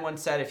dad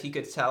once said if he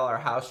could sell our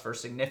house for a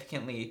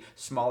significantly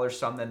smaller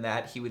sum than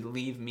that, he would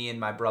leave me and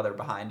my brother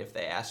behind if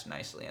they asked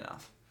nicely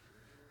enough.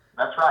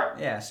 That's right.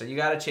 Yeah, so you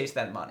got to chase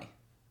that money.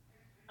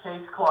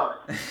 Case closed.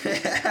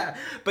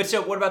 But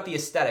so what about the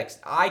aesthetics?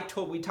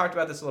 We talked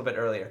about this a little bit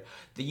earlier.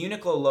 The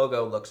Uniqlo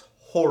logo looks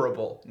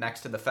horrible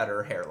next to the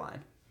Federer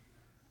hairline.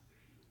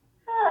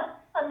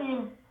 I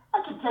mean,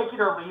 I could take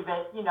it or leave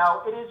it.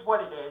 It is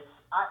what it is.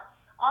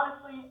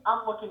 Honestly,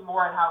 I'm looking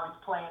more at how he's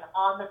playing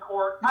on the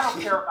court. I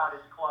don't care about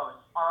his clothes,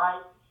 all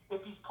right?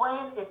 If he's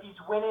playing, if he's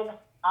winning,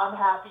 I'm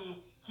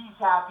happy. He's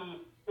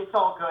happy. It's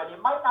all good. It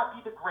might not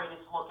be the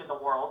greatest look in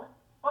the world,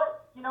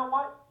 but you know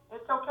what?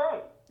 It's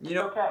okay.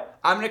 Okay.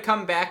 I'm going to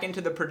come back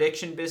into the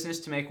prediction business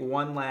to make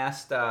one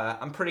last,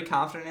 I'm pretty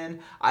confident in.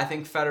 I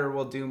think Federer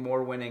will do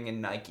more winning in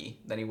Nike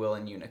than he will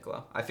in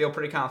Uniqlo. I feel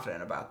pretty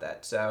confident about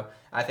that. So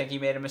I think he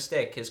made a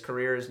mistake. His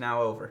career is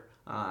now over.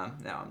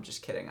 No, I'm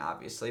just kidding,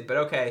 obviously. But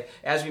okay,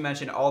 as we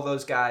mentioned, all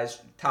those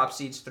guys, top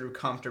seeds through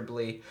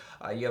comfortably.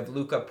 You have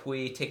Luca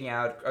Pouille taking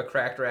out a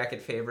cracked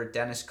racket favorite,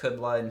 Denis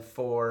Kudla in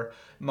 4,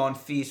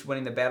 Monfils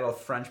winning the Battle of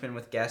Frenchmen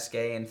with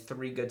Gasquet in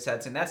 3 good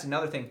sets. And that's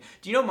another thing.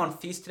 Do you know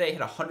Monfils today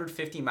hit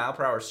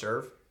 150-mile-per-hour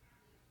serve?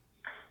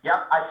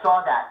 Yep, I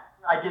saw that.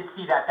 I did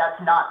see that.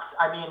 That's nuts.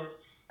 I mean,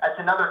 that's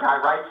another guy,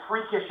 right?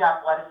 Freakish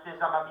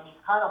athleticism. I mean,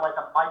 he's kind of like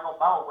a Michael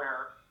Mmoh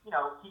where he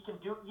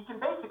can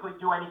basically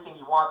do anything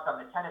he wants on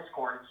the tennis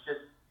court. It's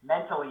just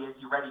mentally, is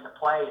he ready to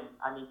play? And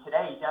I mean,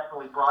 today he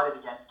definitely brought it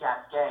against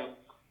Gasquet.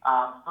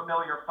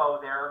 Familiar foe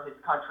there, his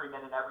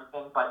countryman and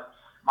everything. But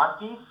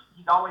Monfils,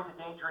 he's always a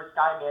dangerous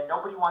guy, man.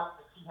 Nobody wants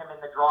to see him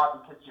in the draw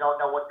because you don't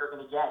know what you're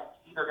going to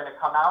get. He's either going to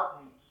come out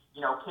and,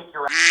 kick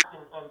your ass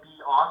and be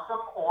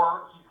awesome,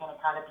 or he's going to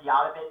kind of be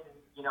out of it and,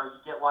 you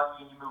get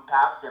lucky and you move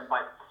past him.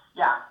 But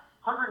yeah,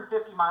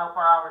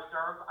 150-mile-per-hour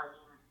serve. I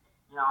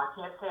mean, I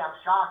can't say I'm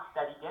shocked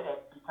that he did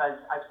it because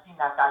I've seen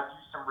that guy do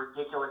some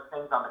ridiculous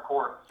things on the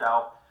court.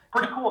 So,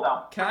 pretty cool,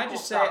 though. Can I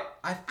just say,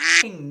 I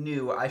fucking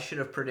knew I should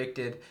have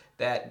predicted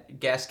that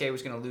Gasquet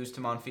was going to lose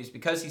to Monfils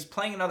because he's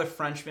playing another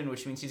Frenchman,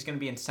 which means he's going to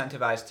be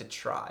incentivized to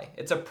try.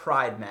 It's a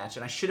pride match,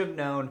 and I should have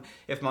known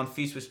if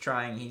Monfils was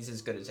trying, he's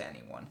as good as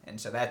anyone.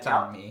 And so that's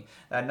on me.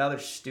 Another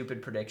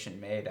stupid prediction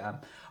made.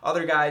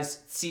 Other guys,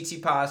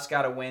 Tsitsipas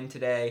got a win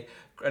today.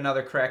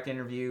 Another correct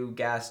interview,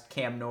 gassed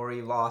Cam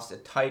Norrie, lost a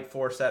tight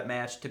 4-set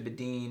match to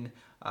Bedin.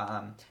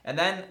 And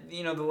then,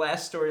 the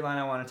last storyline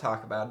I want to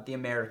talk about, the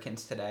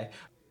Americans today.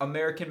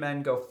 American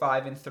men go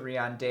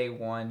 5-3 on day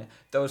one.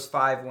 Those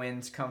 5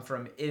 wins come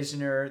from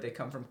Isner, they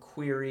come from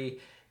Querrey,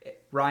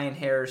 Ryan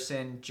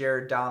Harrison,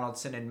 Jared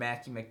Donaldson, and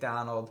Mackie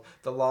McDonald.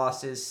 The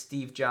losses,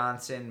 Steve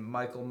Johnson,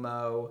 Michael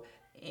Mmoh,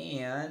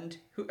 and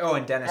who? Oh,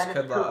 and Dennis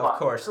Kudla, of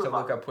course, to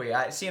look up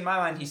Puig. See, in my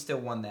mind, he still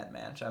won that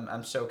match.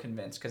 I'm so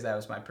convinced because that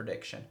was my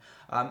prediction.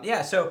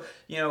 So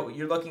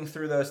you're looking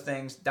through those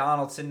things.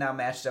 Donaldson now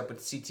matched up with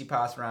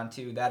Tsitsipas round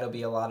 2. That'll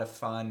be a lot of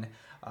fun.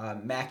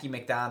 Mackie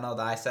McDonald,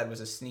 I said,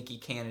 was a sneaky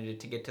candidate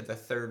to get to the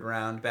 3rd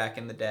round back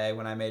in the day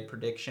when I made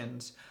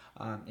predictions.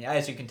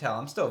 As you can tell,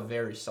 I'm still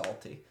very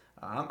salty.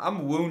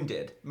 I'm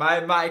wounded.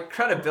 My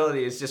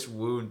credibility is just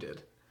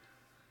wounded.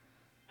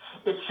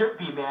 It should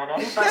be, man.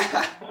 Anybody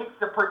that makes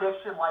a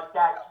prediction like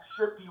that, you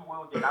should be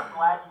wounded. I'm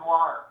glad you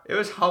are. It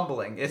was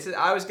humbling.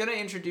 I was going to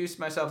introduce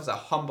myself as a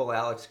humble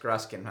Alex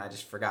Gruskin. I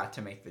just forgot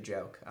to make the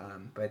joke.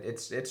 But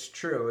it's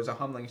true. It was a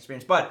humbling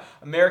experience. But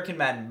American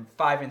men,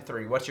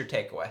 5-3. What's your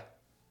takeaway?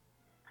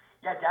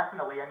 Yeah,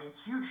 definitely. I mean,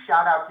 huge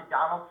shout out to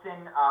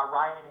Donaldson,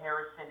 Ryan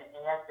Harrison,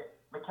 and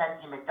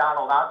Mackenzie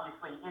McDonald.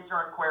 Obviously,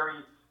 Isner and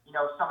Query,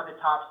 some of the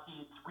top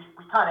seeds, we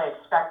kind of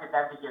expected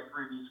them to get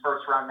through these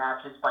first round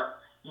matches, but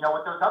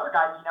with those other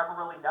guys, you never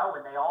really know,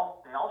 and they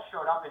all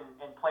showed up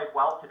and played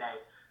well today.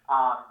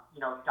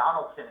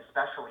 Donaldson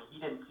especially,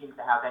 he didn't seem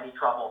to have any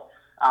trouble.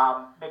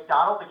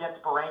 McDonald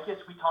against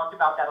Berankis, we talked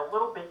about that a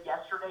little bit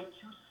yesterday.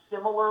 Two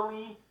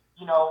similarly,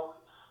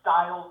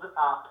 styled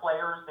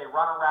players. They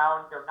run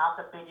around. They're not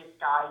the biggest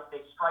guys.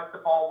 They strike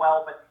the ball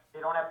well, but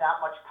they don't have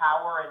that much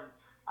power, and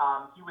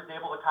he was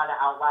able to kind of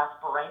outlast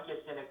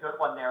Berankis in a good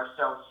one there.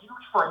 So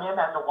huge for him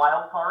as a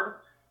wild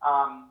card.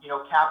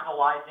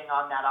 Capitalizing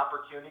on that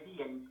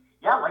opportunity. And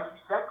yeah, like you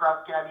said,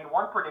 Gruskin, I mean,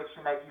 one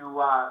prediction that you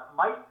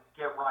might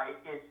get right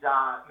is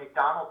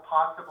McDonald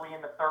possibly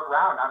in the 3rd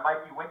round. I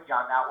might be with you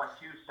on that one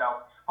too. So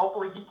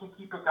hopefully he can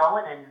keep it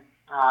going and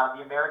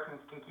the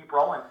Americans can keep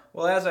rolling.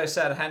 Well, as I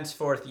said,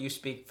 henceforth you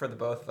speak for the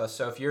both of us.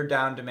 So if you're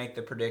down to make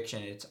the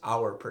prediction, it's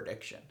our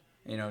prediction.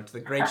 It's the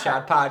Great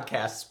Shot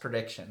Podcast's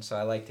prediction, so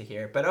I like to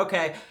hear it. But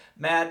okay,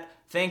 Matt,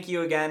 thank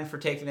you again for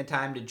taking the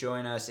time to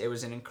join us. It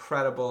was an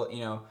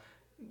incredible,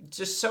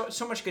 just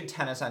so much good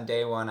tennis on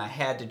day one. I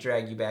had to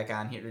drag you back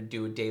on here to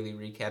do a daily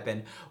recap.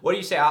 And what do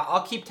you say?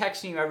 I'll keep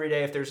texting you every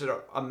day if there's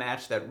a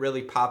match that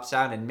really pops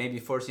out and maybe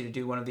force you to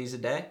do one of these a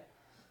day.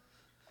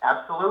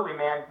 Absolutely,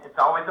 man. It's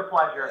always a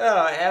pleasure.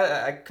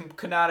 I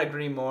could not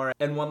agree more.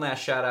 And one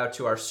last shout out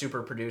to our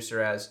super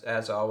producer,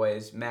 as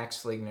always,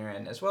 Max Fligner,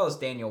 and as well as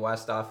Daniel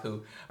Westoff,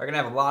 who are going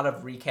to have a lot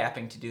of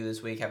recapping to do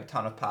this week, have a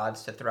ton of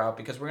pods to throw out,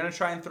 because we're going to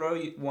try and throw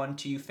one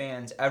to you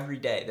fans every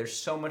day. There's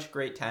so much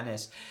great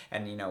tennis,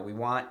 and, we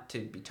want to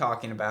be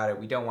talking about it.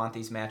 We don't want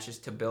these matches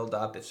to build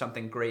up. If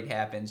something great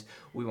happens,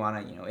 we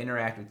want to,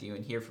 interact with you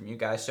and hear from you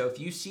guys. So if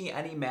you see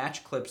any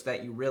match clips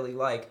that you really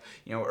like,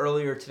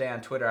 earlier today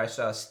on Twitter, I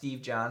saw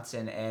Steve Johnson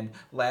and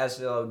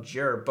Laszlo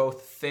Djur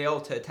both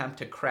failed to attempt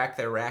to crack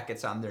their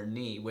rackets on their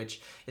knee,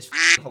 which is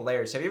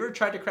hilarious. Have you ever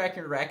tried to crack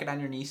your racket on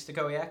your knee,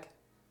 Stachowiak?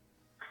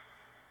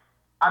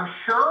 I'm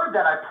sure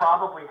that I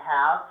probably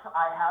have.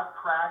 I have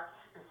cracked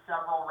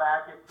several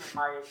rackets in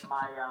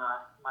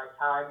my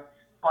time,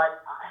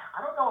 but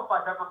I don't know if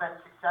I've ever been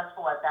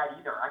successful at that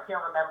either. I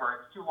can't remember.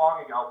 It's too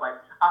long ago,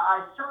 but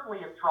I certainly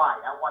have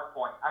tried at one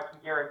point. I can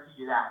guarantee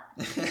you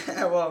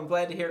that. Well, I'm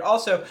glad to hear it.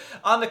 Also,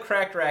 on the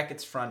cracked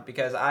rackets front,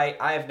 because I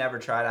have never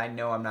tried. I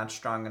know I'm not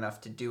strong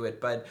enough to do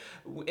it, but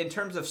in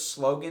terms of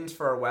slogans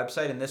for our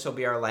website, and this will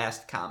be our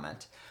last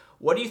comment,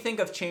 what do you think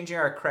of changing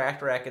our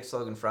cracked racket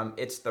slogan from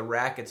 "It's the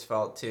racket's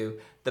fault" to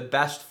 "The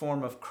best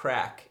form of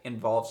crack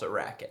involves a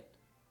racket"?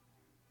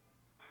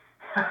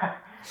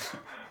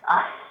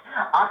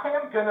 I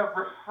am going to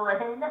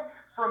refrain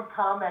from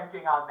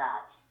commenting on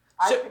that.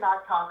 I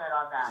cannot comment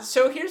on that.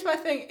 So here's my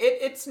thing.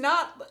 It's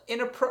not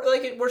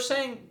we're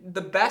saying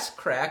the best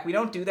crack. We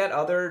don't do that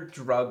other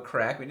drug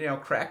crack.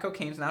 Crack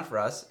cocaine's not for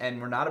us,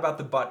 and we're not about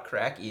the butt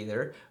crack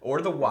either,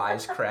 or the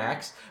wise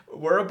cracks.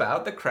 We're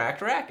about the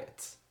cracked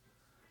rackets.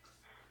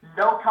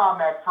 No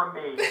comment from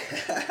me.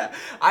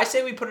 I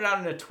say we put it out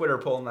in a Twitter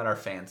poll and let our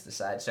fans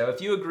decide. So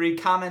if you agree,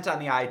 comment on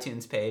the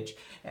iTunes page,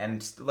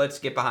 and let's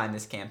get behind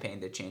this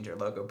campaign to change our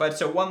logo. But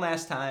so one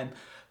last time,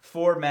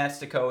 for Matt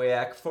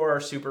Stachowiak, for our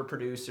super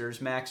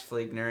producers, Max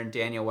Fligner and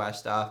Daniel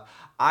Westoff,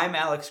 I'm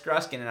Alex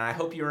Gruskin, and I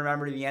hope you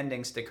remember the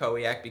ending,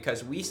 Stachowiak,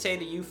 because we say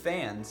to you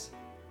fans,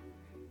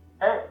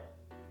 hey,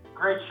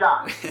 great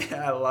shot.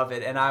 I love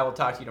it, and I will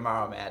talk to you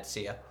tomorrow, Matt.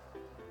 See ya.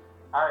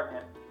 All right,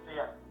 man. See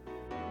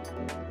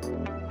ya.